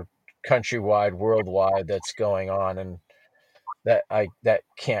picture, countrywide, worldwide, that's going on, and that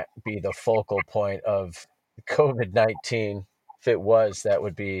can't be the focal point of COVID-19. If it was, that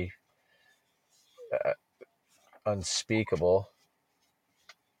would be unspeakable.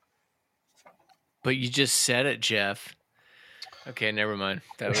 But you just said it, Jeff. Okay, never mind.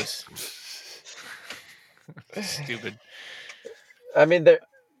 That was stupid. I mean,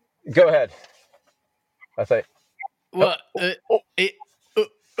 go ahead. I think. Well,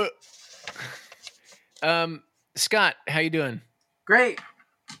 Oh. Scott, how you doing? Great.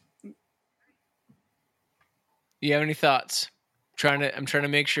 You have any thoughts? I'm trying to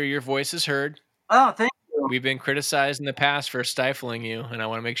make sure your voice is heard. Oh, thank you. We've been criticized in the past for stifling you, and I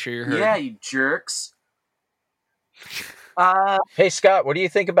want to make sure you're heard. Yeah, you jerks. Hey, Scott, what do you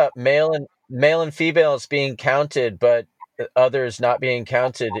think about male and females being counted, but others not being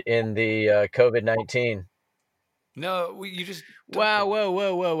counted in the COVID-19? No, you just Wow,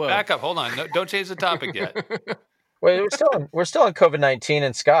 whoa. back up. Hold on. No, don't change the topic yet. Wait, we're still on COVID-19,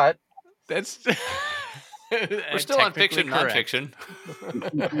 and Scott. That's We're still on fiction, nonfiction.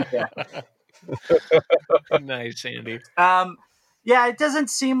 Yeah. Nice, Andy. Yeah, it doesn't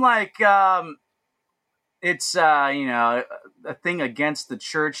seem like it's a thing against the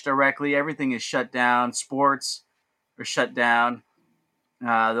church directly. Everything is shut down. Sports are shut down. The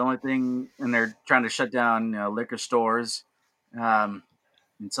only thing, and they're trying to shut down liquor stores in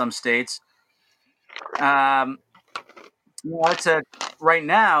some states. Right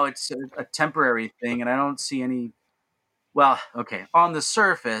now it's a temporary thing, and I don't see any. Well, okay, on the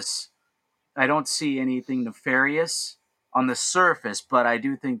surface, I don't see anything nefarious on the surface, but I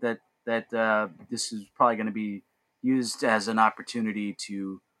do think that this is probably going to be used as an opportunity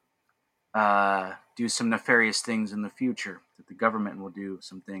to do some nefarious things in the future. That the government will do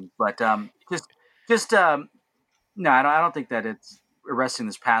some things, but no, I don't think that it's arresting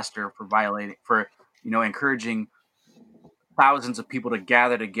this pastor for encouraging thousands of people to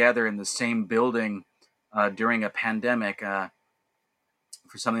gather together in the same building during a pandemic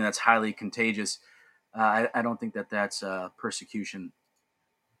for something that's highly contagious. I don't think that that's persecution.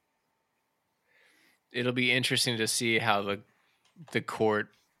 It'll be interesting to see how the court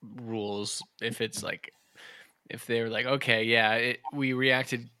rules. If it's like, if they're like, okay, yeah, we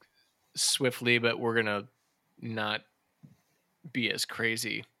reacted swiftly, but we're gonna not be as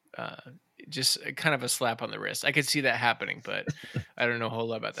crazy. Just kind of a slap on the wrist. I could see that happening, but I don't know a whole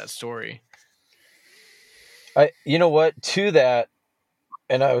lot about that story. You know what? To that,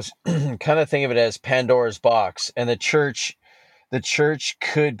 and I was kind of thinking of it as Pandora's box, and the church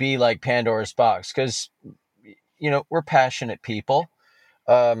could be like Pandora's box because we're passionate people,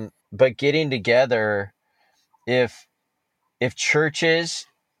 but getting together, if churches,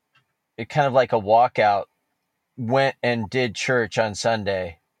 it kind of like a walkout, went and did church on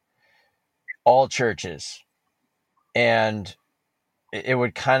Sunday, all churches, and it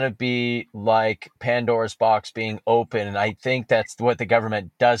would kind of be like Pandora's box being open. And I think that's what the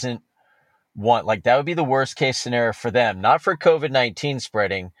government doesn't want. Like, that would be the worst case scenario for them, not for COVID-19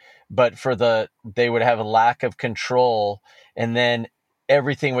 spreading, but for they would have a lack of control, and then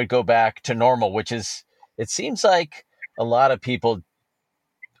everything would go back to normal, which is, it seems like a lot of people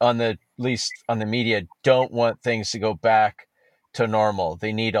at least on the media, don't want things to go back to normal.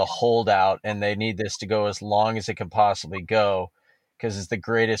 They need a holdout, and they need this to go as long as it can possibly go, because it's the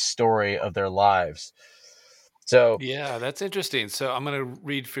greatest story of their lives. So Yeah, that's interesting. So I'm going to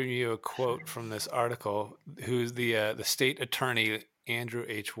read for you a quote from this article. Who's the state attorney Andrew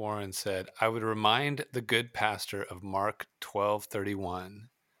H. Warren said, "I would remind the good pastor of Mark 12:31."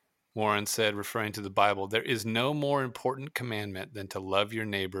 Warren said, referring to the Bible, "There is no more important commandment than to love your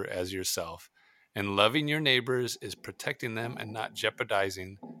neighbor as yourself. And loving your neighbors is protecting them and not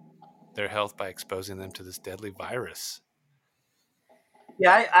jeopardizing their health by exposing them to this deadly virus."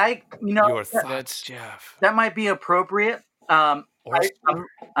 Yeah, I Your thoughts, That's- Jeff? that might be appropriate. Or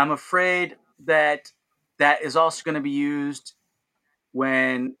I'm afraid that is also going to be used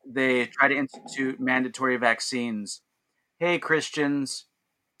when they try to institute mandatory vaccines. Hey, Christians,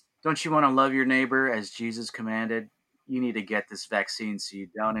 don't you want to love your neighbor as Jesus commanded? You need to get this vaccine so you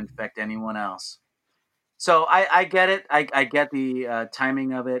don't infect anyone else. So I get it. I get the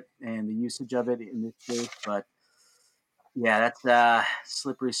timing of it and the usage of it in this case, but yeah, that's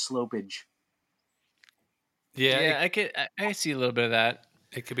slippery slopage. yeah, I see a little bit of that.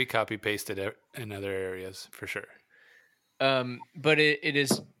 it could be copy pasted in other areas for sure. But it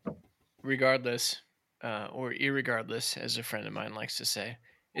is, regardless, or irregardless, as a friend of mine likes to say.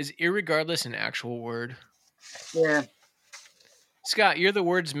 Is irregardless an actual word? Yeah, Scott, you're the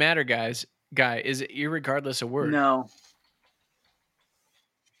words matter guy. Is irregardless a word? no.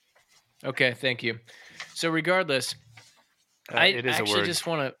 Okay, thank you. So regardless, It is I a actually word. just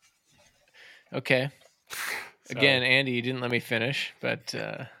want to. Okay. Again, Andy, you didn't let me finish, but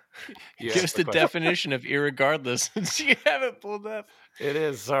You give asked us the the question. definition of irregardless since you have it pulled up. It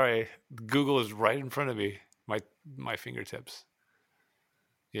is. Sorry, Google is right in front of me. My fingertips.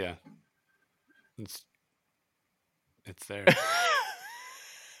 Yeah, it's there.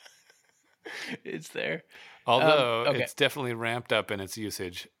 It's there. Although okay. it's definitely ramped up in its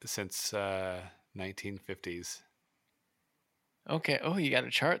usage since 1950s. Okay. Oh, you got a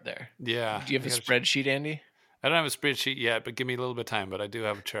chart there. Yeah. Do you have a I got spreadsheet, Andy? I don't have a spreadsheet yet, but give me a little bit of time. But I do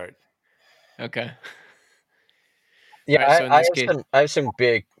have a chart. Okay. yeah, All right, so in this case, I have some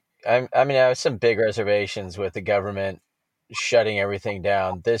big, I have some big reservations with the government shutting everything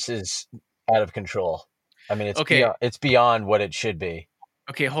down. This is out of control. I mean, Okay. it's beyond what it should be.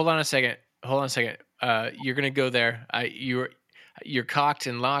 Okay, hold on a second. You're gonna go there. You're cocked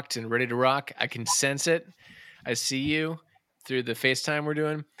and locked and ready to rock. I can sense it. I see you through the FaceTime we're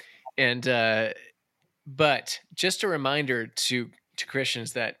doing, and but just a reminder to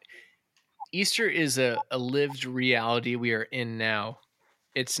Christians that Easter is a lived reality we are in now.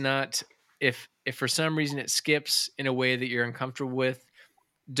 It's not, if for some reason it skips in a way that you're uncomfortable with,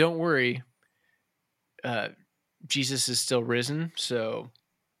 don't worry. Jesus is still risen, so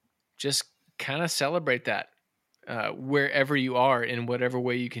just kind of celebrate that wherever you are, in whatever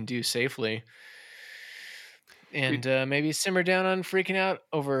way you can do safely, and maybe simmer down on freaking out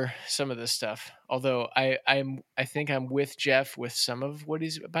over some of this stuff. Although I think I'm with Jeff with some of what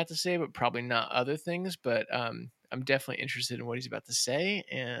he's about to say, but probably not other things. But I'm definitely interested in what he's about to say,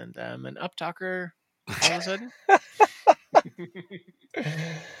 and I'm an uptalker all of a sudden.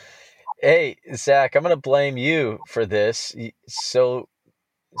 Hey, Zach, I'm going to blame you for this. So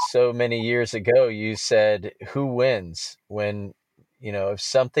many years ago, you said, who wins when, if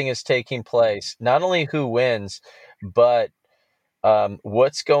something is taking place, not only who wins, but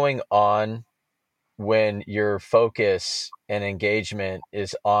what's going on when your focus and engagement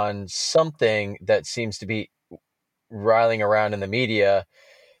is on something that seems to be riling around in the media?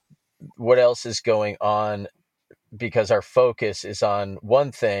 What else is going on? Because our focus is on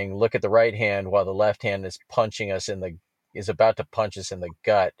one thing. Look at the right hand while the left hand is about to punch us in the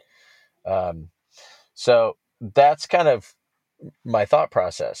gut. So that's kind of my thought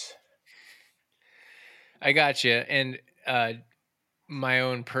process. I got you. And my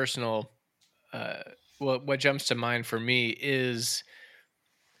own personal, what jumps to mind for me is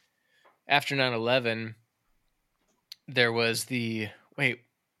after 9/11, there was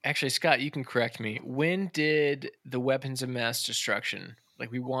actually, Scott, you can correct me. When did the weapons of mass destruction,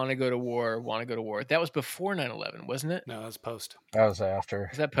 like we want to go to war, that was before 9/11, wasn't it? No, that's post. That was after.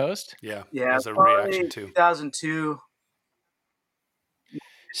 Was that post? Yeah, Yeah, as a probably reaction to. 2002.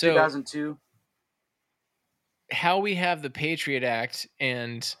 So 2002. how we have the Patriot Act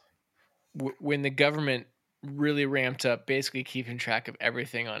and when the government really ramped up basically keeping track of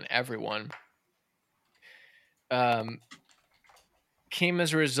everything on everyone, came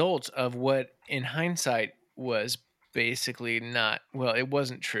as a result of what in hindsight was basically it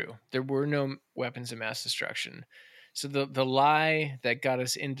wasn't true. There were no weapons of mass destruction. So the lie that got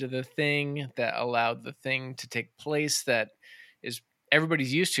us into the thing that allowed the thing to take place that is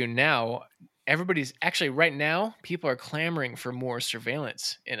everybody's used to now, everybody's actually right now, people are clamoring for more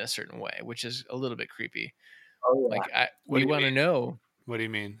surveillance in a certain way, which is a little bit creepy. Oh, yeah. Like What do we you want to mean? know What do you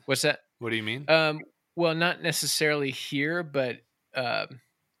mean? what's that. What do you mean? Well, not necessarily here, but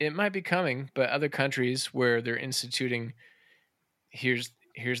it might be coming. But other countries where they're instituting, here's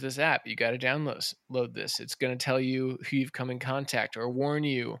this app, you got to load this. It's going to tell you who you've come in contact or warn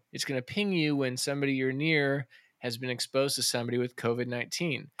you. It's going to ping you when somebody you're near has been exposed to somebody with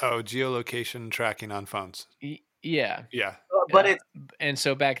COVID-19. Oh, geolocation tracking on phones. Yeah. Yeah. But and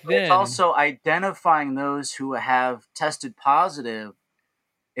so back it's then, also identifying those who have tested positive,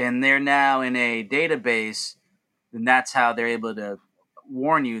 and they're now in a database, and that's how they're able to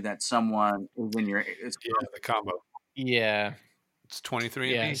warn you that someone is in your. Yeah, the combo. yeah. It's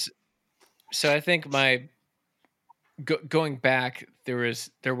 23andMe. Yes. So I think going back, there's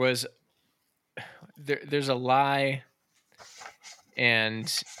a lie,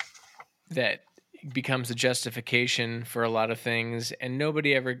 and that becomes a justification for a lot of things, and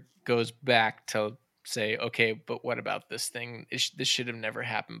nobody ever goes back to say, okay, but what about this thing? This should have never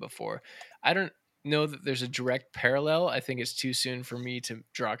happened before. I don't know that there's a direct parallel. I think it's too soon for me to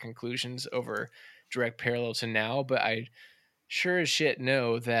draw conclusions over direct parallel to now, but I sure as shit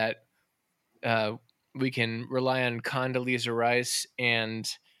know that we can rely on Condoleezza Rice and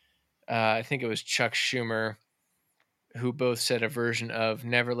I think it was Chuck Schumer, who both said a version of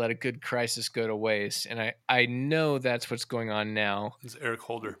never let a good crisis go to waste. And I know that's what's going on now. It's Eric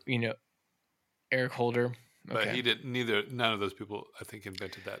Holder. Eric Holder. But he didn't, none of those people, I think,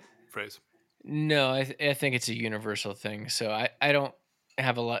 invented that phrase. No, I think it's a universal thing. So I don't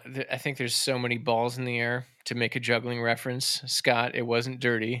have a lot. I think there's so many balls in the air to make a juggling reference. Scott, it wasn't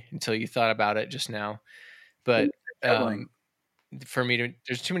dirty until you thought about it just now. But for me to,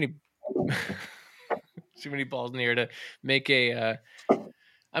 there's too many balls in the air to make a.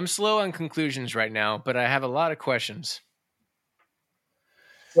 I'm slow on conclusions right now, but I have a lot of questions.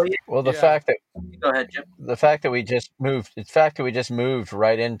 Well, the fact that Go ahead, Jim. the fact that we just moved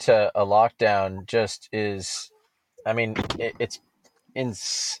right into a lockdown just is, I mean, it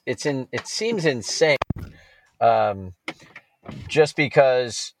seems insane. Just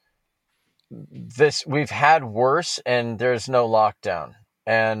because we've had worse and there's no lockdown,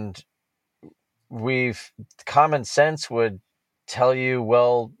 and common sense would tell you,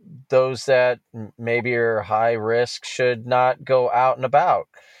 well, those that maybe are high risk should not go out and about.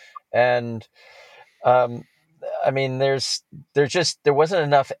 And I mean, there wasn't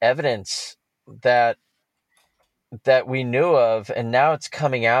enough evidence that we knew of, and now it's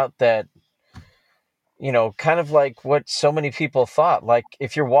coming out that, kind of like what so many people thought. Like,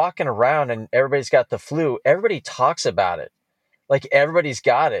 if you're walking around and everybody's got the flu, everybody talks about it. Like, everybody's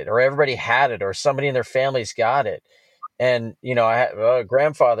got it, or everybody had it, or somebody in their family's got it. And, a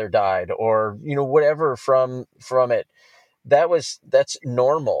grandfather died, or, whatever from it. That's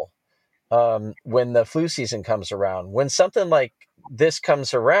normal. When the flu season comes around, when something like this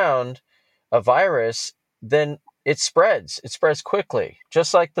comes around, a virus, then it spreads quickly,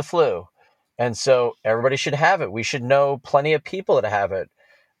 just like the flu. And so everybody should have it. We should know plenty of people that have it.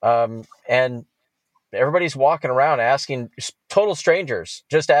 And everybody's walking around asking total strangers,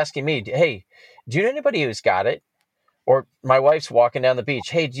 just asking me, hey, do you know anybody who's got it? Or my wife's walking down the beach.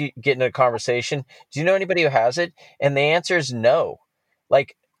 Hey, do you get in a conversation? Do you know anybody who has it? And the answer is no.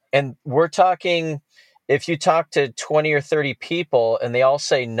 Like, and we're talking, if you talk to 20 or 30 people and they all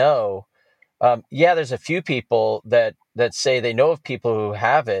say no, yeah, there's a few people that say they know of people who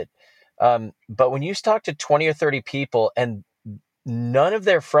have it. But when you talk to 20 or 30 people and none of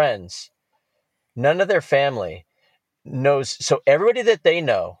their friends, none of their family knows, so everybody that they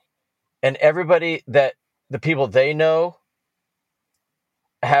know and everybody that the people they know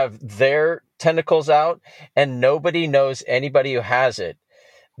have their tentacles out and nobody knows anybody who has it.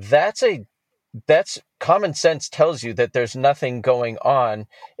 That's common sense tells you that there's nothing going on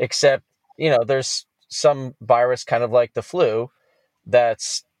except, there's some virus kind of like the flu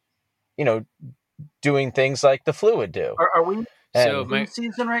that's, doing things like the flu would do. Are we in So And flu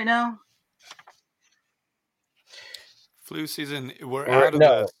season right now? Flu season, we're we're, out of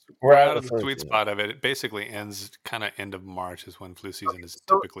no, the we're we're out out of of the the flu sweet season. spot of it. It basically ends kind of end of March is when flu season is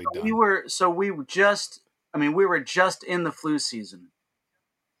So typically done. we were just in the flu season.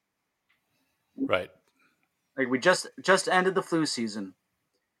 Right. Like we just ended the flu season.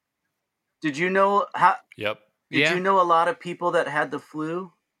 Did you know how? Yep. Did Yeah. you know a lot of people that had the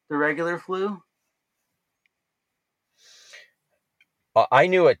flu, the regular flu? I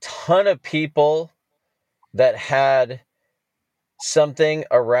knew a ton of people that had something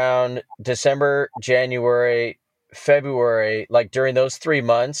around December, January, February, like during those 3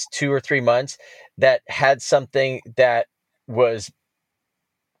 months, 2 or 3 months, that had something that was,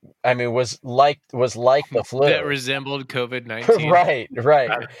 was like the flu. That resembled COVID-19.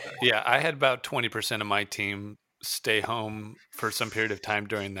 Right. Yeah, I had about 20% of my team stay home for some period of time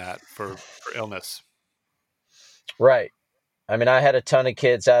during that for illness. Right. I had a ton of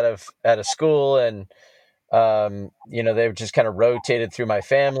kids out of school, and they were just kind of rotated through my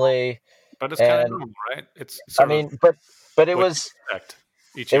family. But it's kind of And normal, right? It's sort of but it what was you expect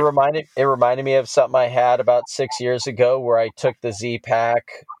each it year. reminded me of something I had about 6 years ago, where I took the Z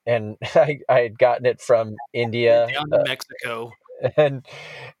Pack, and I had gotten it from India, Down in Mexico. and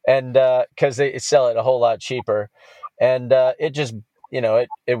because they sell it a whole lot cheaper, and it just,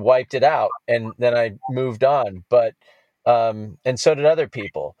 it wiped it out, and then I moved on. But and so did other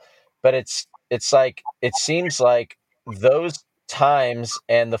people. But it's like, it seems like those times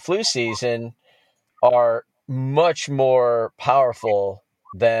and the flu season are much more powerful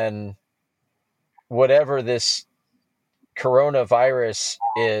than whatever this coronavirus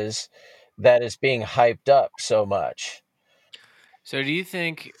is that is being hyped up so much. So do you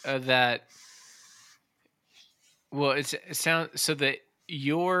think that? Well, it sounds so that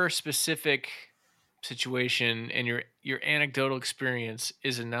your specific situation and your anecdotal experience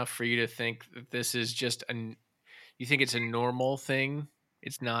is enough for you to think that this is just you think it's a normal thing.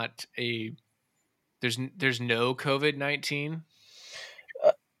 It's not a there's no COVID-19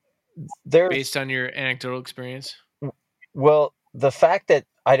 There's based on your anecdotal experience. Well, the fact that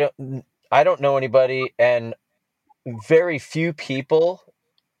I don't know anybody, and very few people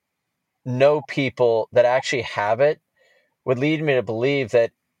know people that actually have it, would lead me to believe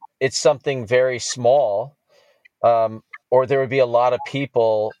that it's something very small, or there would be a lot of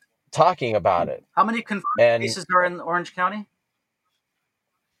people talking about it. How many confirmed And cases are in Orange County?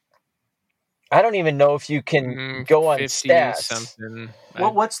 I don't even know if you can go on 50 stats. something.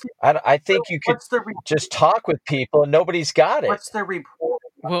 I think you could What's the just talk with people and nobody's got it. what's the report?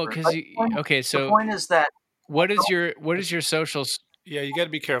 Well, because okay, The so point is that what is your social? Yeah, you got to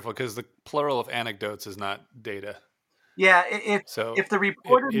be careful because the plural of anecdotes is not data. yeah, So if the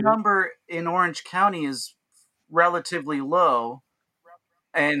reported it- number in Orange County is relatively low,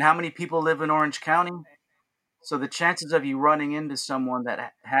 and how many people live in Orange County? So the chances of you running into someone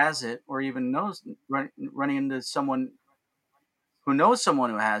that has it, or even running into someone who knows someone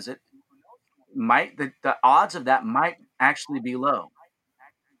who has it, the odds of that might actually be low.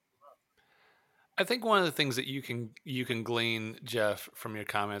 I think one of the things that you can glean, Jeff, from your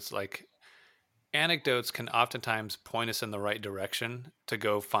comments, like anecdotes can oftentimes point us in the right direction to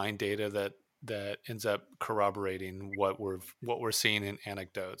go find data that ends up corroborating what we're seeing in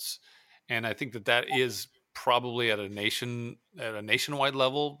anecdotes. And I think that is probably at a nationwide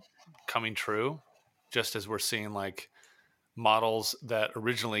level coming true, just as we're seeing like models that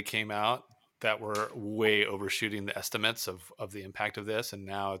originally came out that were way overshooting the estimates of the impact of this, and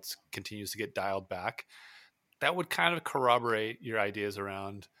now it continues to get dialed back. That would kind of corroborate your ideas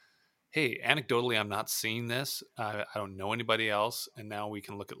around, hey, anecdotally, I'm not seeing this. I don't know anybody else. And now we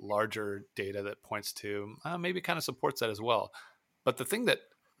can look at larger data that points to maybe kind of supports that as well. But the thing that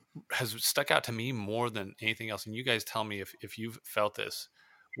has stuck out to me more than anything else, and you guys tell me if you've felt this,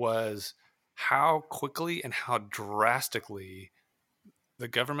 was how quickly and how drastically the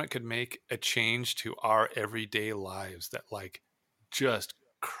government could make a change to our everyday lives that like just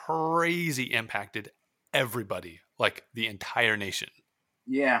crazy impacted everybody, like the entire nation.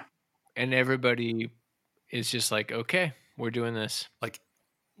 Yeah. And everybody is just like, okay, we're doing this. Like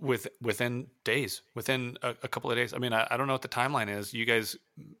within days, within a couple of days. I mean, I don't know what the timeline is. You guys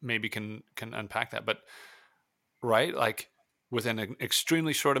maybe can unpack that, but right, like within an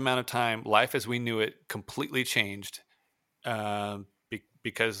extremely short amount of time, life as we knew it completely changed.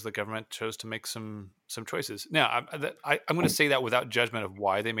 Because the government chose to make some choices. Now, I'm going to say that without judgment of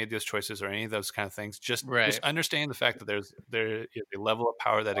why they made those choices or any of those kind of things. Just Right. understand the fact that there is a level of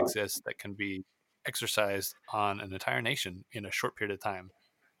power that exists that can be exercised on an entire nation in a short period of time.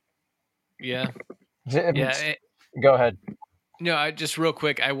 Yeah. Yeah. Yeah. Go ahead. No, I just real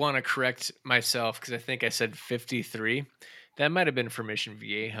quick, I want to correct myself because I think I said 53. That might have been for Mission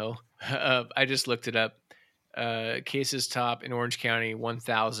Viejo. I just looked it up. Cases top in Orange County,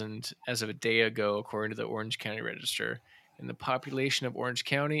 1,000 as of a day ago, according to the Orange County Register. And the population of Orange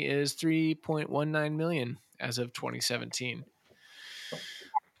County is 3.19 million as of 2017.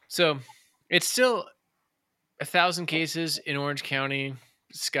 So it's still 1,000 cases in Orange County.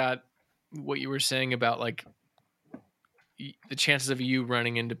 Scott, what you were saying about like the chances of you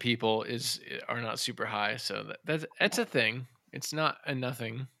running into people are not super high. So that's a thing. It's not a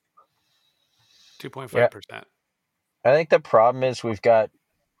nothing. 2.5%. I think the problem is we've got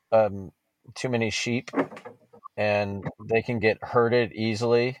too many sheep, and they can get herded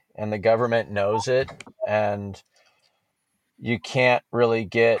easily, and the government knows it, and you can't really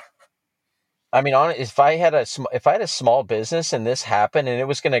get. I mean, if I had a small business and this happened and it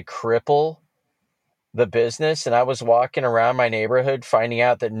was going to cripple the business, and I was walking around my neighborhood finding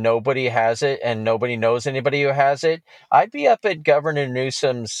out that nobody has it and nobody knows anybody who has it, I'd be up at Governor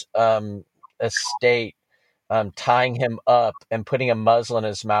Newsom's estate, tying him up and putting a muzzle in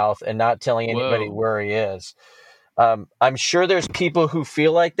his mouth and not telling anybody Whoa. where he is. I'm sure there's people who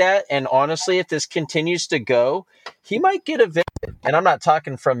feel like that, and honestly, if this continues to go, he might get evicted. And I'm not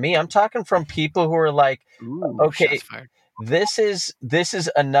talking from me. I'm talking from people who are like, Ooh, okay, shots fired. this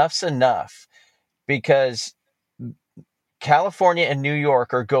is enough's enough, because California and New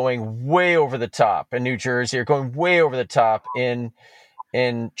York are going way over the top, and New Jersey are going way over the top in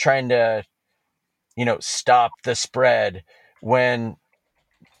trying to, stop the spread, when,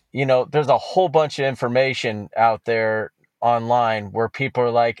 there's a whole bunch of information out there online where people are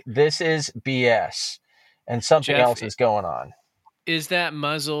like, this is BS, and something Jeff, else is going on. is that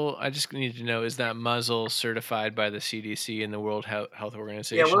muzzle? I just need to know: is that muzzle certified by the CDC and the World Health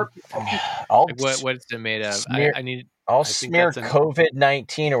Organization? I'll Like what's it made of? smear, I need. I'll I think smear that's an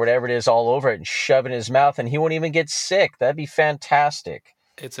COVID-19 or whatever it is all over it and shove it in his mouth, and he won't even get sick. That'd be fantastic.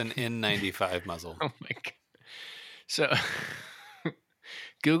 it's an N95 muzzle. Oh my god! So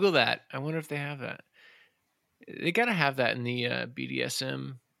Google that. I wonder if they have that. They got to have that in the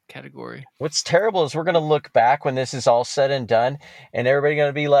BDSM category. What's terrible is we're going to look back when this is all said and done, and everybody's going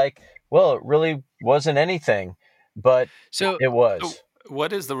to be like, well, it really wasn't anything, but So it was. So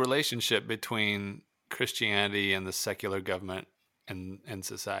what is the relationship between Christianity and the secular government and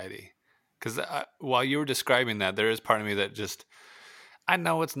society? Because while you were describing that, there is part of me that just, I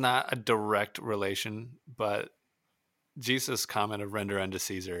know it's not a direct relation, but Jesus' comment of render unto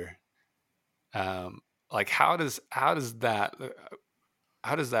Caesar, like how does that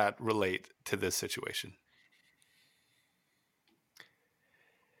relate to this situation?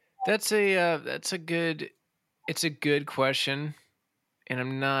 that's a good question, and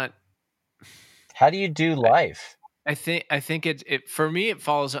I'm not. How do you do life? I think it for me it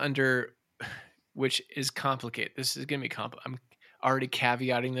falls under, which is complicated. This is gonna be complicated. I'm already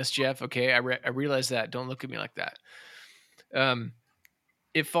caveating this, Jeff. Okay, I realize that. Don't look at me like that.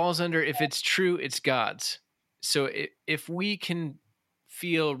 It falls under, if it's true, it's God's. So if we can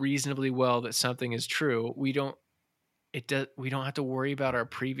feel reasonably well that something is true, we don't have to worry about our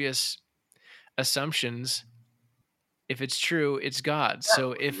previous assumptions. If it's true, it's God's.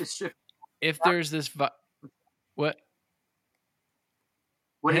 So if there's this what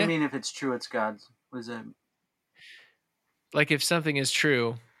What do you Eh? mean if it's true, it's God's? What is that? Like if something is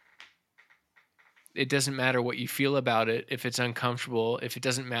true, it doesn't matter what you feel about it. If it's uncomfortable, if it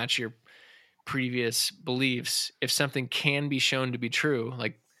doesn't match your previous beliefs, if something can be shown to be true,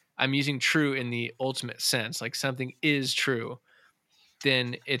 like I'm using true in the ultimate sense, like something is true,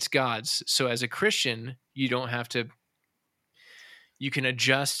 then it's God's. So as a Christian, you don't have to, you can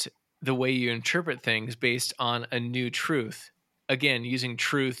adjust the way you interpret things based on a new truth. Again, using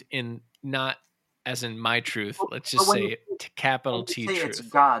truth in not as in my truth. Let's But just when you say capital when T you say it's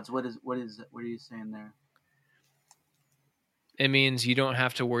truth. God's, what are you saying there? It means you don't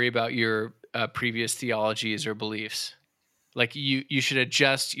have to worry about your previous theologies or beliefs. Like you should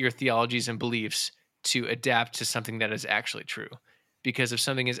adjust your theologies and beliefs to adapt to something that is actually true. Because if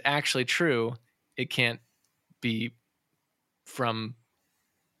something is actually true, it can't be from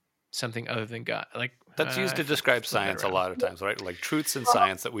something other than God. Like That's used to describe science a lot of times, right? Like truths in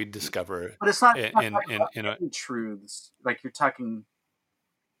science that we discover But it's not in a. any truths. Like you're talking,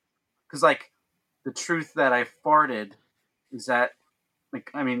 because like the truth that I farted is that,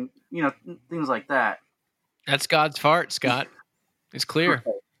 like, I mean, things like that. That's God's fart, Scott. It's clear.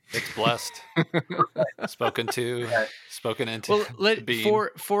 It's blessed, spoken to, Right. spoken into Well, being.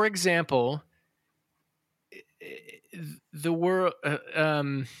 for example, the world.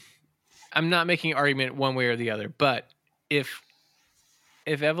 I'm not making an argument one way or the other, but if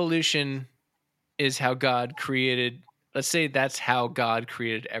evolution is how God created, let's say that's how God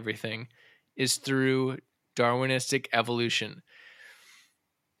created everything, is through Darwinistic evolution.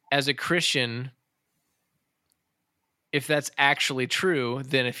 As a Christian, if that's actually true,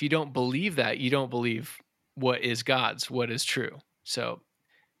 then if you don't believe that, you don't believe what is God's, what is true. So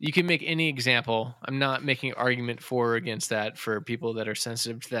you can make any example. I'm not making an argument for or against that for people that are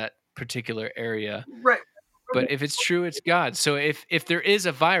sensitive to that particular area. Right. But if it's true, it's God. So if there is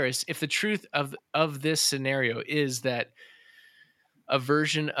a virus, if the truth of this scenario is that a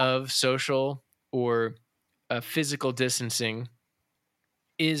version of social or physical distancing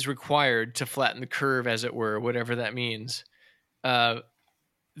is required to flatten the curve, as it were, whatever that means,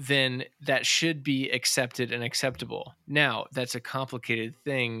 then that should be accepted and acceptable. Now, that's a complicated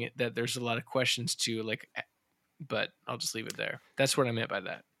thing that there's a lot of questions to, like, but I'll just leave it there. That's what I meant by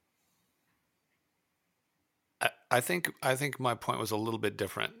that. I think my point was a little bit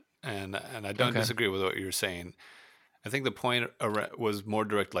different, and I don't Okay. disagree with what you're saying. I think the point was more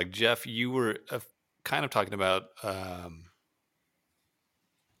direct. Like Jeff, you were kind of talking about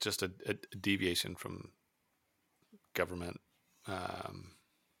just a deviation from government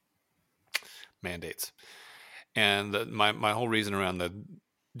mandates, and my whole reason around the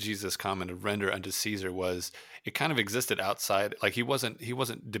Jesus comment of render unto Caesar was it kind of existed outside. Like he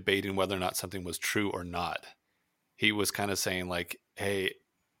wasn't debating whether or not something was true or not. He was kind of saying like, hey,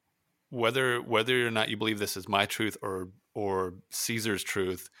 whether or not you believe this is my truth or Caesar's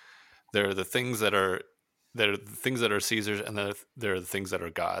truth, there are the things that are Caesar's, and there are the things that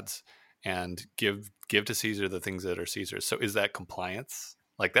are God's, and give to Caesar the things that are Caesar's. So is that compliance?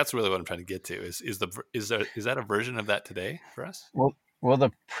 Like that's really what I'm trying to get to. Is that a version of that today for us? Well,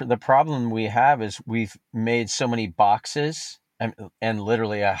 the problem we have is we've made so many boxes and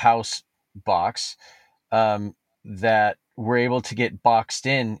literally a house box that we're able to get boxed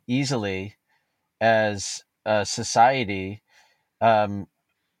in easily as a society.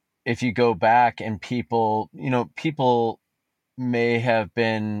 If you go back and people may have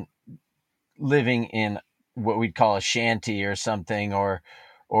been living in what we'd call a shanty or something, or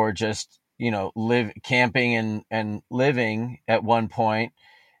just live camping and living at one point,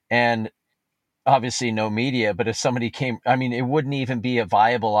 and obviously no media. But if somebody came, I mean, it wouldn't even be a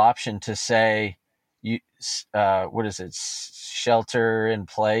viable option to say what is it, shelter in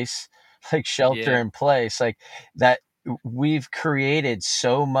place, like shelter Yeah. in place, like that. We've created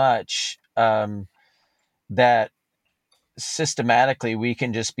so much that systematically we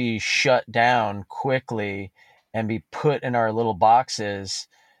can just be shut down quickly and be put in our little boxes,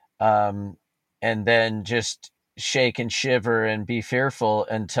 and then just shake and shiver and be fearful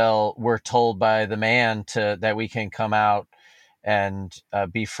until we're told by the man that we can come out and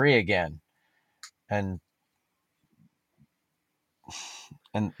be free again, and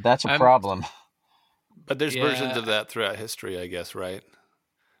that's a problem. But there's versions Yeah. of that throughout history, I guess, right?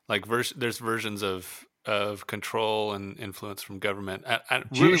 Like there's versions of control and influence from government.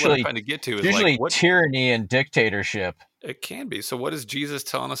 Really, what I'm trying to get to is like what tyranny and dictatorship. it can be. So what is Jesus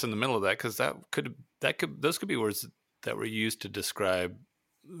telling us in the middle of that? Because those could be words that were used to describe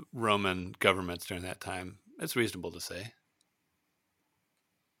Roman governments during that time. It's reasonable to say.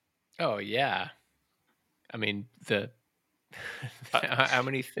 Oh yeah. I mean how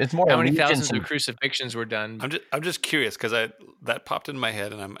many It's more thousands of crucifixions were done? I'm just curious because that popped in my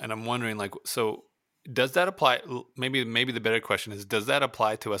head, and I'm wondering, like, so does that apply? Maybe the better question is, does that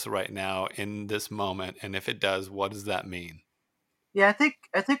apply to us right now in this moment? And if it does, what does that mean? Yeah,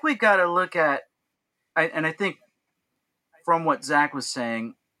 I think we got to look at, I think from what Zach was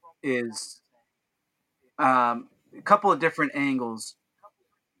saying is a couple of different angles.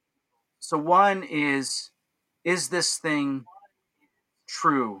 So one is this thing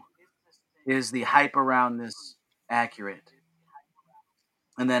true? is the hype around this accurate?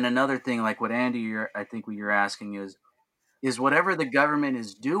 And then another thing, like what Andy, I think what you're asking is whatever the government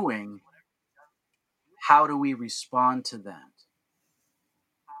is doing, how do we respond to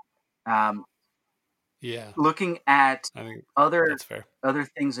that? Yeah, Looking at I think other that's fair.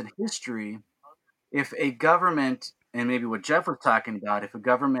 things in history, if a government, and maybe what Jeff was talking about, if a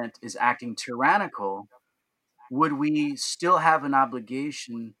government is acting tyrannical, would we still have an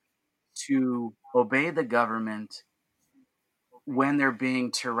obligation to obey the government when they're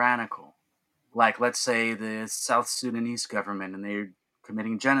being tyrannical? Like, let's say the South Sudanese government and they're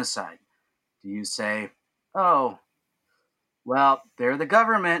committing genocide. Do you say, oh, well, they're the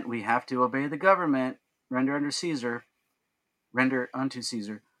government, we have to obey the government, render unto Caesar?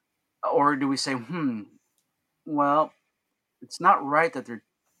 Or do we say, well, it's not right that they're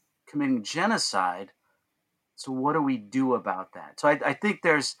committing genocide, so what do we do about that? So I think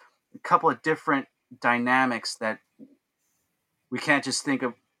there's a couple of different dynamics that we can't just think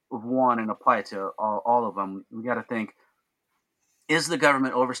of one and apply it to all of them. We got to think, is the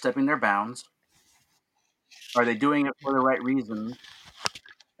government overstepping their bounds? Are they doing it for the right reasons?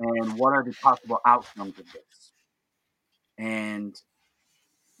 And what are the possible outcomes of this? And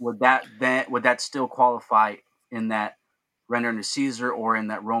would that still qualify in that render unto Caesar or in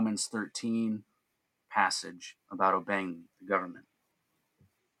that Romans 13 passage about obeying the government?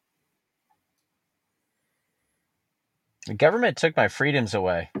 The government took my freedoms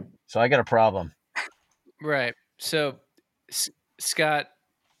away, so I got a problem. Right. So, Scott,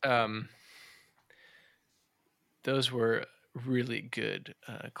 those were really good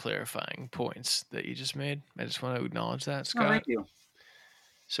clarifying points that you just made. I just want to acknowledge that, No, Scott. thank you.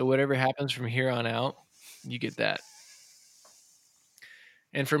 So whatever happens from here on out, you get that.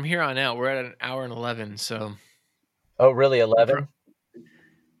 And from here on out, we're at an hour and 11. So Oh, really? 11?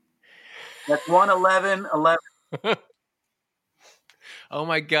 That's 1:11. oh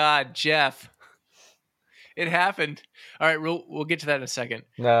my God, Jeff, it happened. All right, we'll get to that in a second.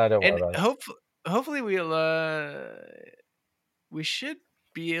 No, don't worry And about it. hopefully we should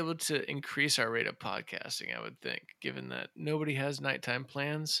be able to increase our rate of podcasting, I would think, given that nobody has nighttime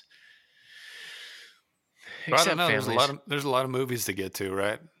plans. But I don't Except know. families. There's a lot of movies to get to,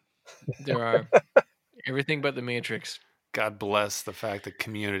 right? There are. Everything but The Matrix. God bless the fact that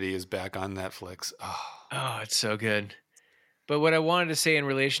Community is back on Netflix. Oh, it's so good. But what I wanted to say in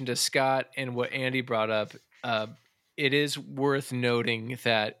relation to Scott and what Andy brought up, it is worth noting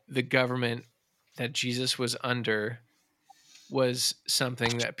that the government that Jesus was under was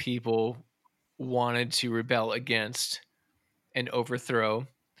something that people wanted to rebel against and overthrow.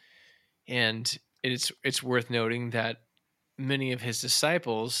 And it's worth noting that many of his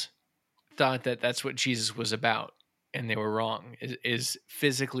disciples thought that that's what Jesus was about, and they were wrong. Is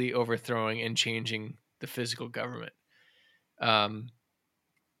physically overthrowing and changing the physical government.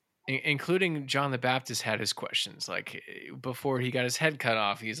 Including John the Baptist had his questions. Like before he got his head cut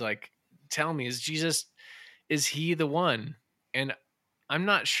off, he's like, "Tell me, is he the one?" And I'm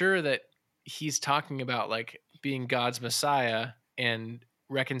not sure that he's talking about like being God's Messiah and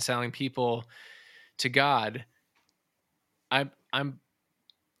reconciling people to God.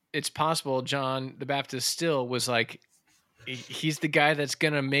 It's possible John the Baptist still was like, he's the guy that's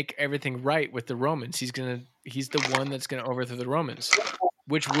gonna make everything right with the Romans. He's the one that's gonna overthrow the Romans,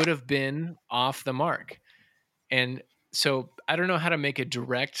 which would have been off the mark. And so I don't know how to make it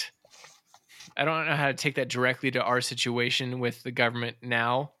direct. I don't know how to take that directly to our situation with the government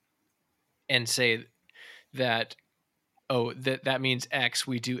now and say that, oh, that means X,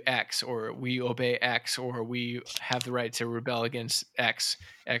 we do X, or we obey X, or we have the right to rebel against X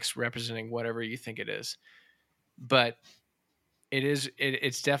representing whatever you think it is. But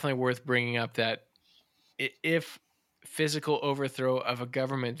it's definitely worth bringing up that if physical overthrow of a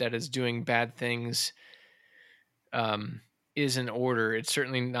government that is doing bad things is in order, it's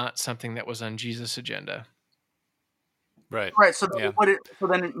certainly not something that was on Jesus' agenda. Right. Right. So Yeah.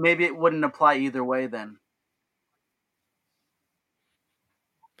 then maybe it wouldn't apply either way then.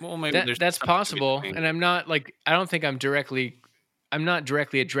 Well, maybe there's That's something in possible. between. And I'm not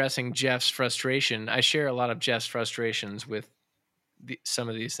directly addressing Jeff's frustration. I share a lot of Jeff's frustrations with some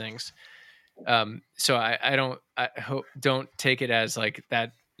of these things. So I hope don't take it as like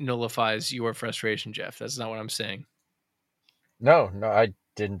that nullifies your frustration, Jeff. That's not what I'm saying. No, I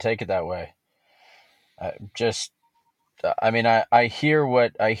didn't take it that way. I hear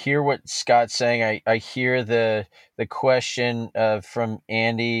what Scott's saying. I hear the question from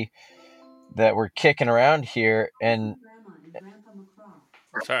Andy that we're kicking around here, and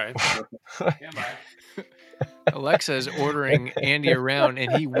Sorry. Alexa is ordering Andy around,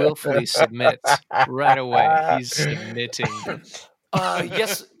 and he willfully submits right away. He's submitting.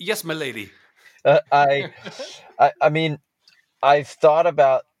 Yes, my lady. I mean, I've thought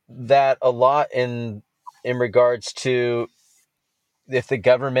about that a lot in regards to if the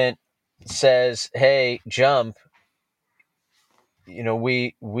government says, "Hey, jump,"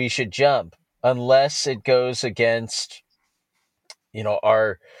 we should jump unless it goes against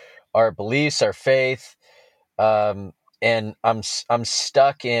our beliefs, our faith. And I'm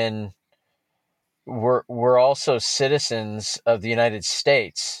stuck in we're also citizens of the United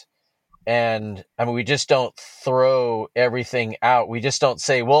States. And I mean, we just don't throw everything out. We just don't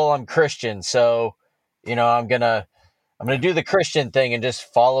say, "Well, I'm Christian, so I'm gonna do the Christian thing and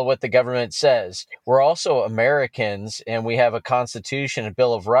just follow what the government says." We're also Americans, and we have a Constitution, a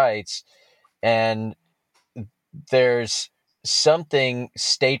Bill of Rights, and there's something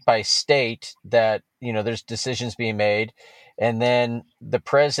state by state that there's decisions being made, and then the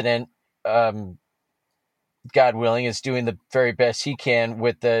president, God willing, is doing the very best he can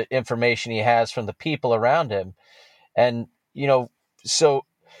with the information he has from the people around him. And so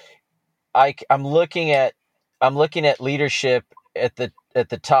I'm looking at leadership at the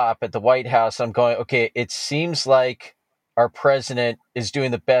top at the White House. I'm going, okay, it seems like our president is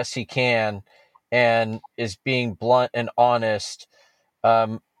doing the best he can and is being blunt and honest,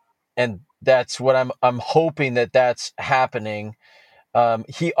 and that's what I'm hoping that's happening.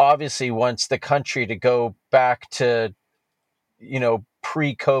 He obviously wants the country to go back to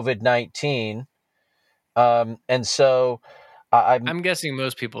pre-COVID-19, and so I'm guessing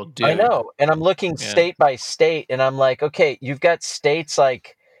most people do. I know. And I'm looking Yeah. state by state, and I'm like, okay, you've got states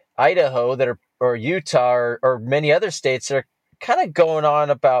like Idaho that are, or Utah, or many other states that are kind of going on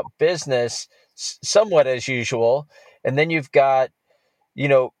about business somewhat as usual. And then you've got,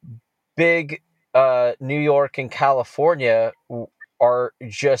 big New York and California are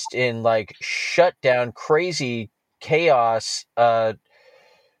just in like shutdown, crazy chaos,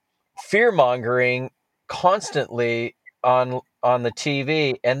 fear mongering constantly on the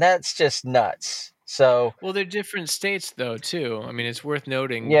TV, and that's just nuts. So Well, they're different states, though, too. I mean, it's worth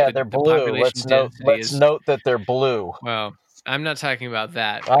noting. yeah, they're the blue. population Let's note density is. that they're blue. Well, I'm not talking about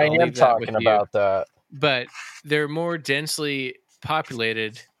that. I I'll am leave that with talking you. about that. But they're more densely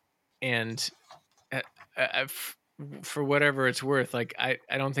populated, and for whatever it's worth, like I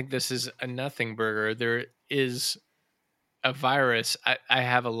don't think this is a nothing burger. There is a virus. I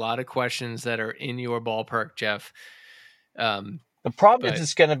have a lot of questions that are in your ballpark, Jeff. The problem is but-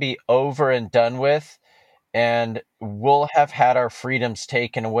 it's going to be over and done with, and we'll have had our freedoms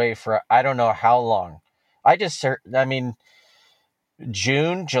taken away for I don't know how long. I mean,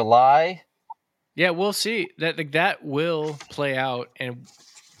 June, July. Yeah, we'll see. That will play out, and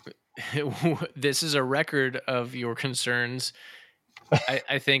this is a record of your concerns.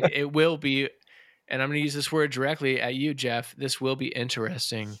 I think it will be, and I'm going to use this word directly at you, Jeff. This will be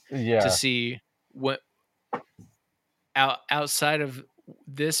interesting Yeah. to see what outside of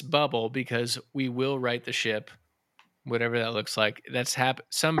this bubble, because we will right the ship, whatever that looks like. That's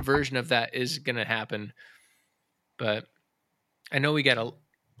some version of that is going to happen, but I know we got to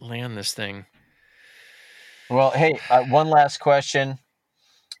land this thing. Well, hey, one last question.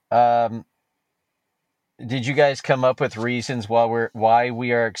 Did you guys come up with reasons why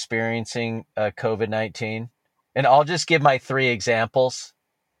we are experiencing COVID-19? And I'll just give my 3 examples.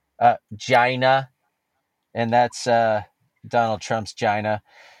 China, and that's Donald Trump's China.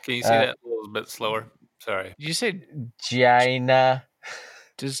 Can you say that a little bit slower? Sorry. Did you say China?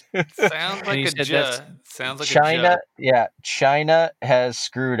 just Sounds like you a said J. that's- Sounds like a China, J. yeah, China has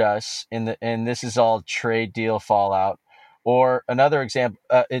screwed us and this is all trade deal fallout. Or another example,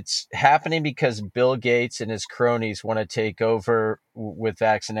 it's happening because Bill Gates and his cronies want to take over with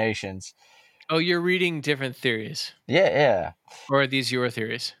vaccinations. Oh, you're reading different theories. Yeah. Or are these your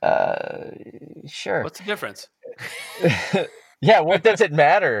theories? Sure. What's the difference? Yeah, what does it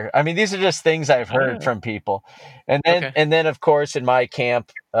matter? I mean, these are just things I've heard know. from people. And then Okay. and then of course in my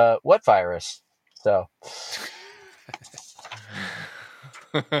camp, what virus? So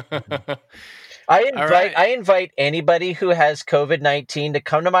I invite anybody who has COVID-19 to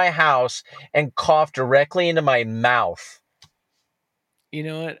come to my house and cough directly into my mouth. You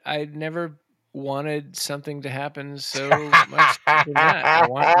know what? I never wanted something to happen so much than that. I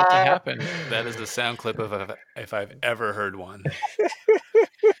want it to happen. That is the sound clip of if I've ever heard one.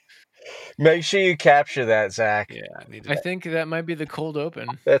 Make sure you capture that, Zach. Yeah, I need I to. think that might be the cold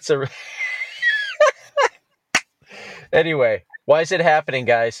open. That's a. Anyway, why is it happening,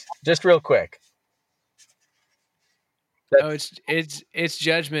 guys? Just real quick. Oh, it's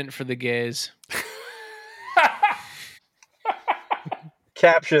judgment for the gays.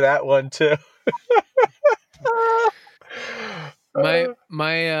 capture that one too.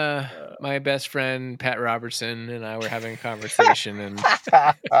 My best friend Pat Robertson and I were having a conversation, and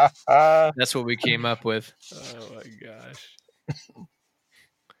that's what we came up with. Oh my gosh!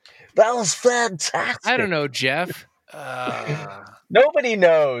 That was fantastic. I don't know, Jeff. Nobody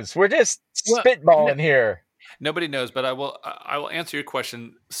knows. We're just Well, spitballing here. Nobody knows, but I will answer your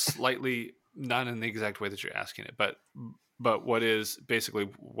question slightly, not in the exact way that you're asking it, but what is basically,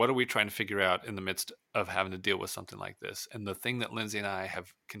 what are we trying to figure out in the midst of having to deal with something like this? And the thing that Lindsay and I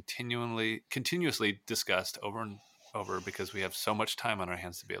have continuously discussed over and over, because we have so much time on our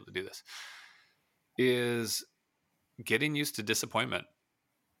hands to be able to do this, is getting used to disappointment,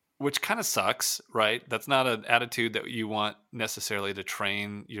 which kind of sucks, right? That's not an attitude that you want necessarily to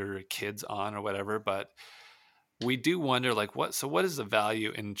train your kids on or whatever, but we do wonder, like, what is the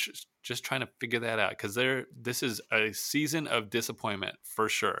value in just trying to figure that out? Because this is a season of disappointment for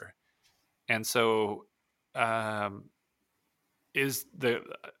sure. And so are we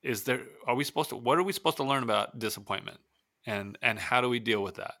supposed to, what are we supposed to learn about disappointment, and how do we deal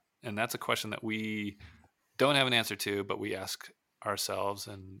with that? And that's a question that we don't have an answer to, but we ask ourselves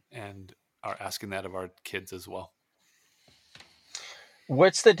and are asking that of our kids as well.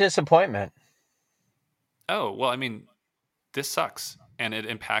 What's the disappointment? Oh, well, I mean, this sucks and it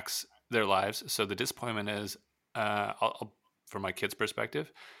impacts their lives. So the disappointment is, from my kids'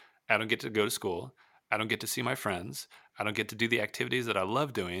 perspective, I don't get to go to school. I don't get to see my friends. I don't get to do the activities that I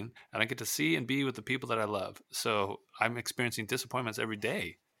love doing. I don't get to see and be with the people that I love. So I'm experiencing disappointments every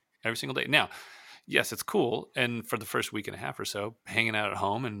day, every single day. Now, yes, it's cool. And for the first week and a half or so, hanging out at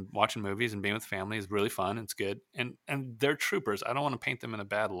home and watching movies and being with family is really fun. It's good. And they're troopers. I don't want to paint them in a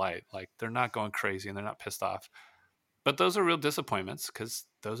bad light. Like, they're not going crazy and they're not pissed off. But those are real disappointments, because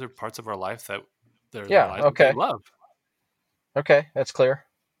those are parts of our life that they're Yeah, lives that okay. they love. Okay, that's clear.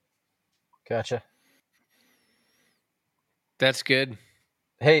 Gotcha. That's good.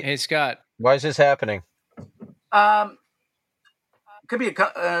 Hey, Hey, Scott. why is this happening? Could be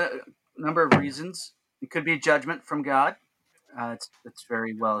a number of reasons. It could be judgment from God. It's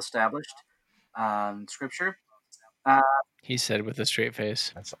very well established in Scripture. He said with a straight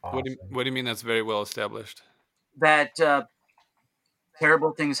face. That's What do awesome. you mean that's very well established? That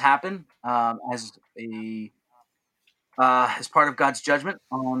terrible things happen as part of God's judgment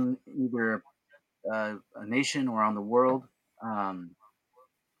on either a nation or on the world,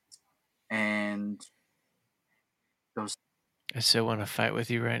 and those. I still want to fight with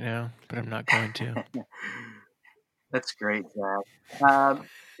you right now, but I'm not going to. That's great, Zach.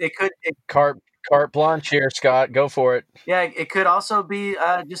 It could, Carte blanche here, Scott. Go for it. yeah, it could also be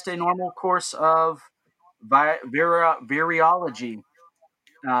just a normal course of virology,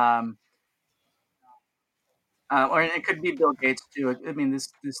 or it could be Bill Gates too. I mean, this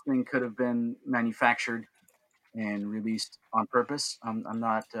thing could have been manufactured and released on purpose. I'm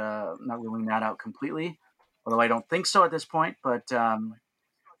not ruling that out completely, although I don't think so at this point. But I'm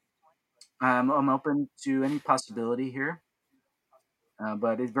open to any possibility here.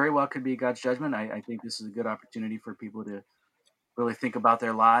 But it very well could be God's judgment. I think this is a good opportunity for people to really think about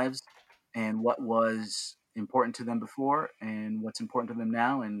their lives and what was important to them before and what's important to them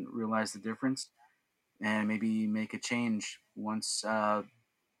now, and realize the difference, and maybe make a change once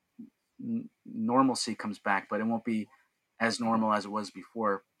normalcy comes back. But it won't be as normal as it was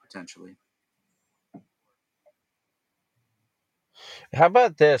before, potentially. How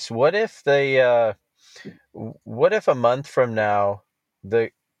about this? What if a month from now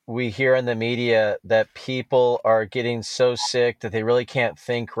we hear in the media that people are getting so sick that they really can't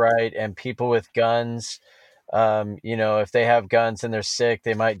think right, and people with guns, if they have guns and they're sick,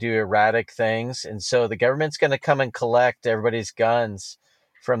 they might do erratic things, and so the government's going to come and collect everybody's guns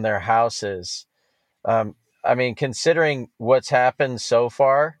from their houses. I mean, considering what's happened so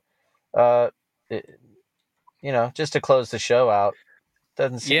far, just to close the show out,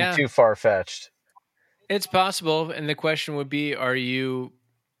 doesn't seem too far-fetched. It's possible, and the question would be: Are you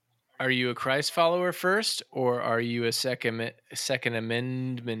a Christ follower first, or are you a Second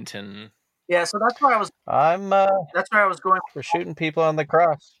Amendmentan? Yeah, so that's where I was. That's where I was going. For shooting people on the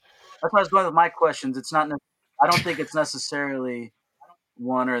cross. That's where I was going with my questions. It's not. I don't think it's necessarily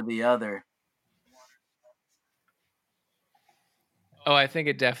one or the other. Oh, I think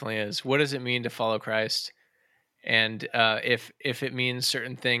it definitely is. What does it mean to follow Christ? And if it means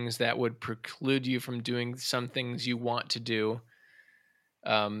certain things that would preclude you from doing some things you want to do,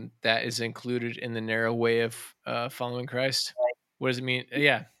 that is included in the narrow way of following Christ. What does it mean?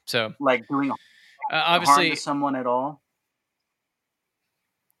 Yeah, so like doing obviously harm to someone at all.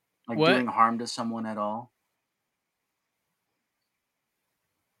 Like what? doing harm to someone at all.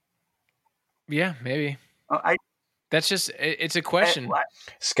 Yeah, maybe. That's just it's a question.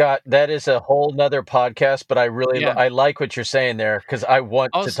 Scott, that is a whole nother podcast, but I really Yeah. I like what you're saying there because I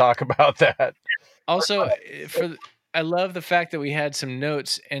want to Also- talk about that. Also, I love the fact that we had some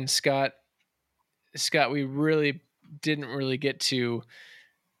notes, and Scott, we really didn't really get to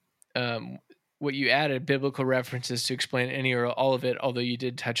what you added, biblical references to explain any or all of it, although you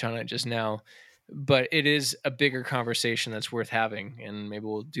did touch on it just now. But it is a bigger conversation that's worth having, and maybe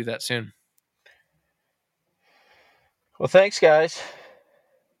we'll do that soon. Well, thanks, guys.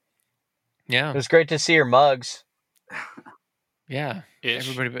 Yeah. It was great to see your mugs. Yeah. Ish.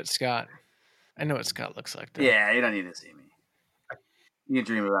 Everybody but Scott. I know what Scott looks like, though. Yeah, you don't need to see me. You can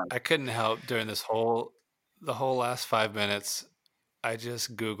dream about it. I couldn't help during the whole last 5 minutes. I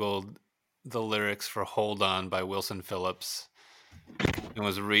just Googled the lyrics for "Hold On" by Wilson Phillips and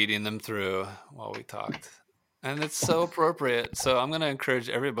was reading them through while we talked, and it's so appropriate. So I'm going to encourage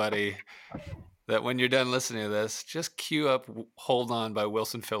everybody that when you're done listening to this, just cue up "Hold On" by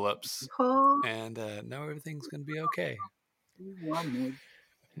Wilson Phillips, and know everything's going to be okay.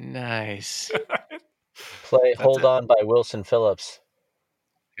 Nice. Play That's "Hold it. On" by Wilson Phillips.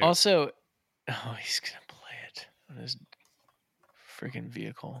 Here. Also, he's going to play it on his freaking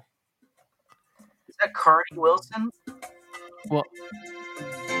vehicle. Is that Carney Wilson? Well,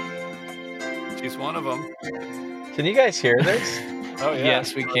 She's one of them. Can you guys hear this? Oh yeah.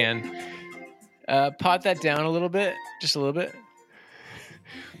 yes, we can. Pot that down a little bit, just a little bit.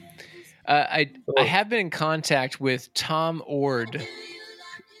 I have been in contact with Tom Ord.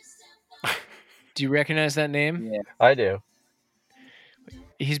 Do you recognize that name? Yeah. I do.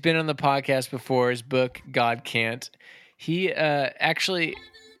 He's been on the podcast before. His book God Can't. He actually,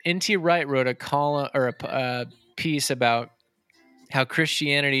 N.T. Wright wrote a column or a piece about how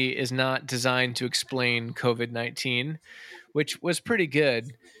Christianity is not designed to explain COVID-19, which was pretty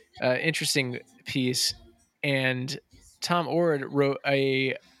good. Interesting piece. And Tom Ord wrote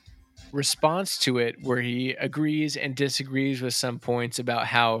a response to it where he agrees and disagrees with some points about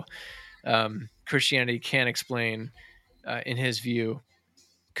how Christianity can explain, in his view,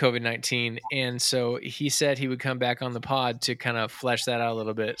 COVID-19. And so he said he would come back on the pod to kind of flesh that out a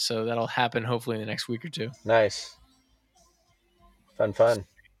little bit. So that'll happen hopefully in the next week or two. Nice. Fun.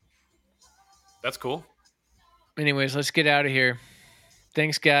 That's cool. Anyways, let's get out of here.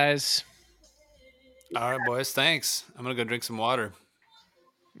 Thanks, guys. All right, boys. Thanks. I'm gonna go drink some water.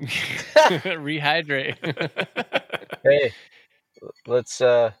 Rehydrate. Hey, let's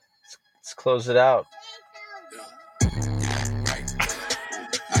close it out.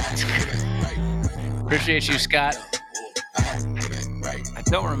 Appreciate you, Scott. I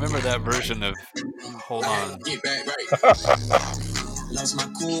don't remember that version of "Hold On."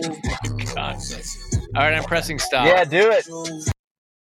 God. All right, I'm pressing stop. Yeah, do it.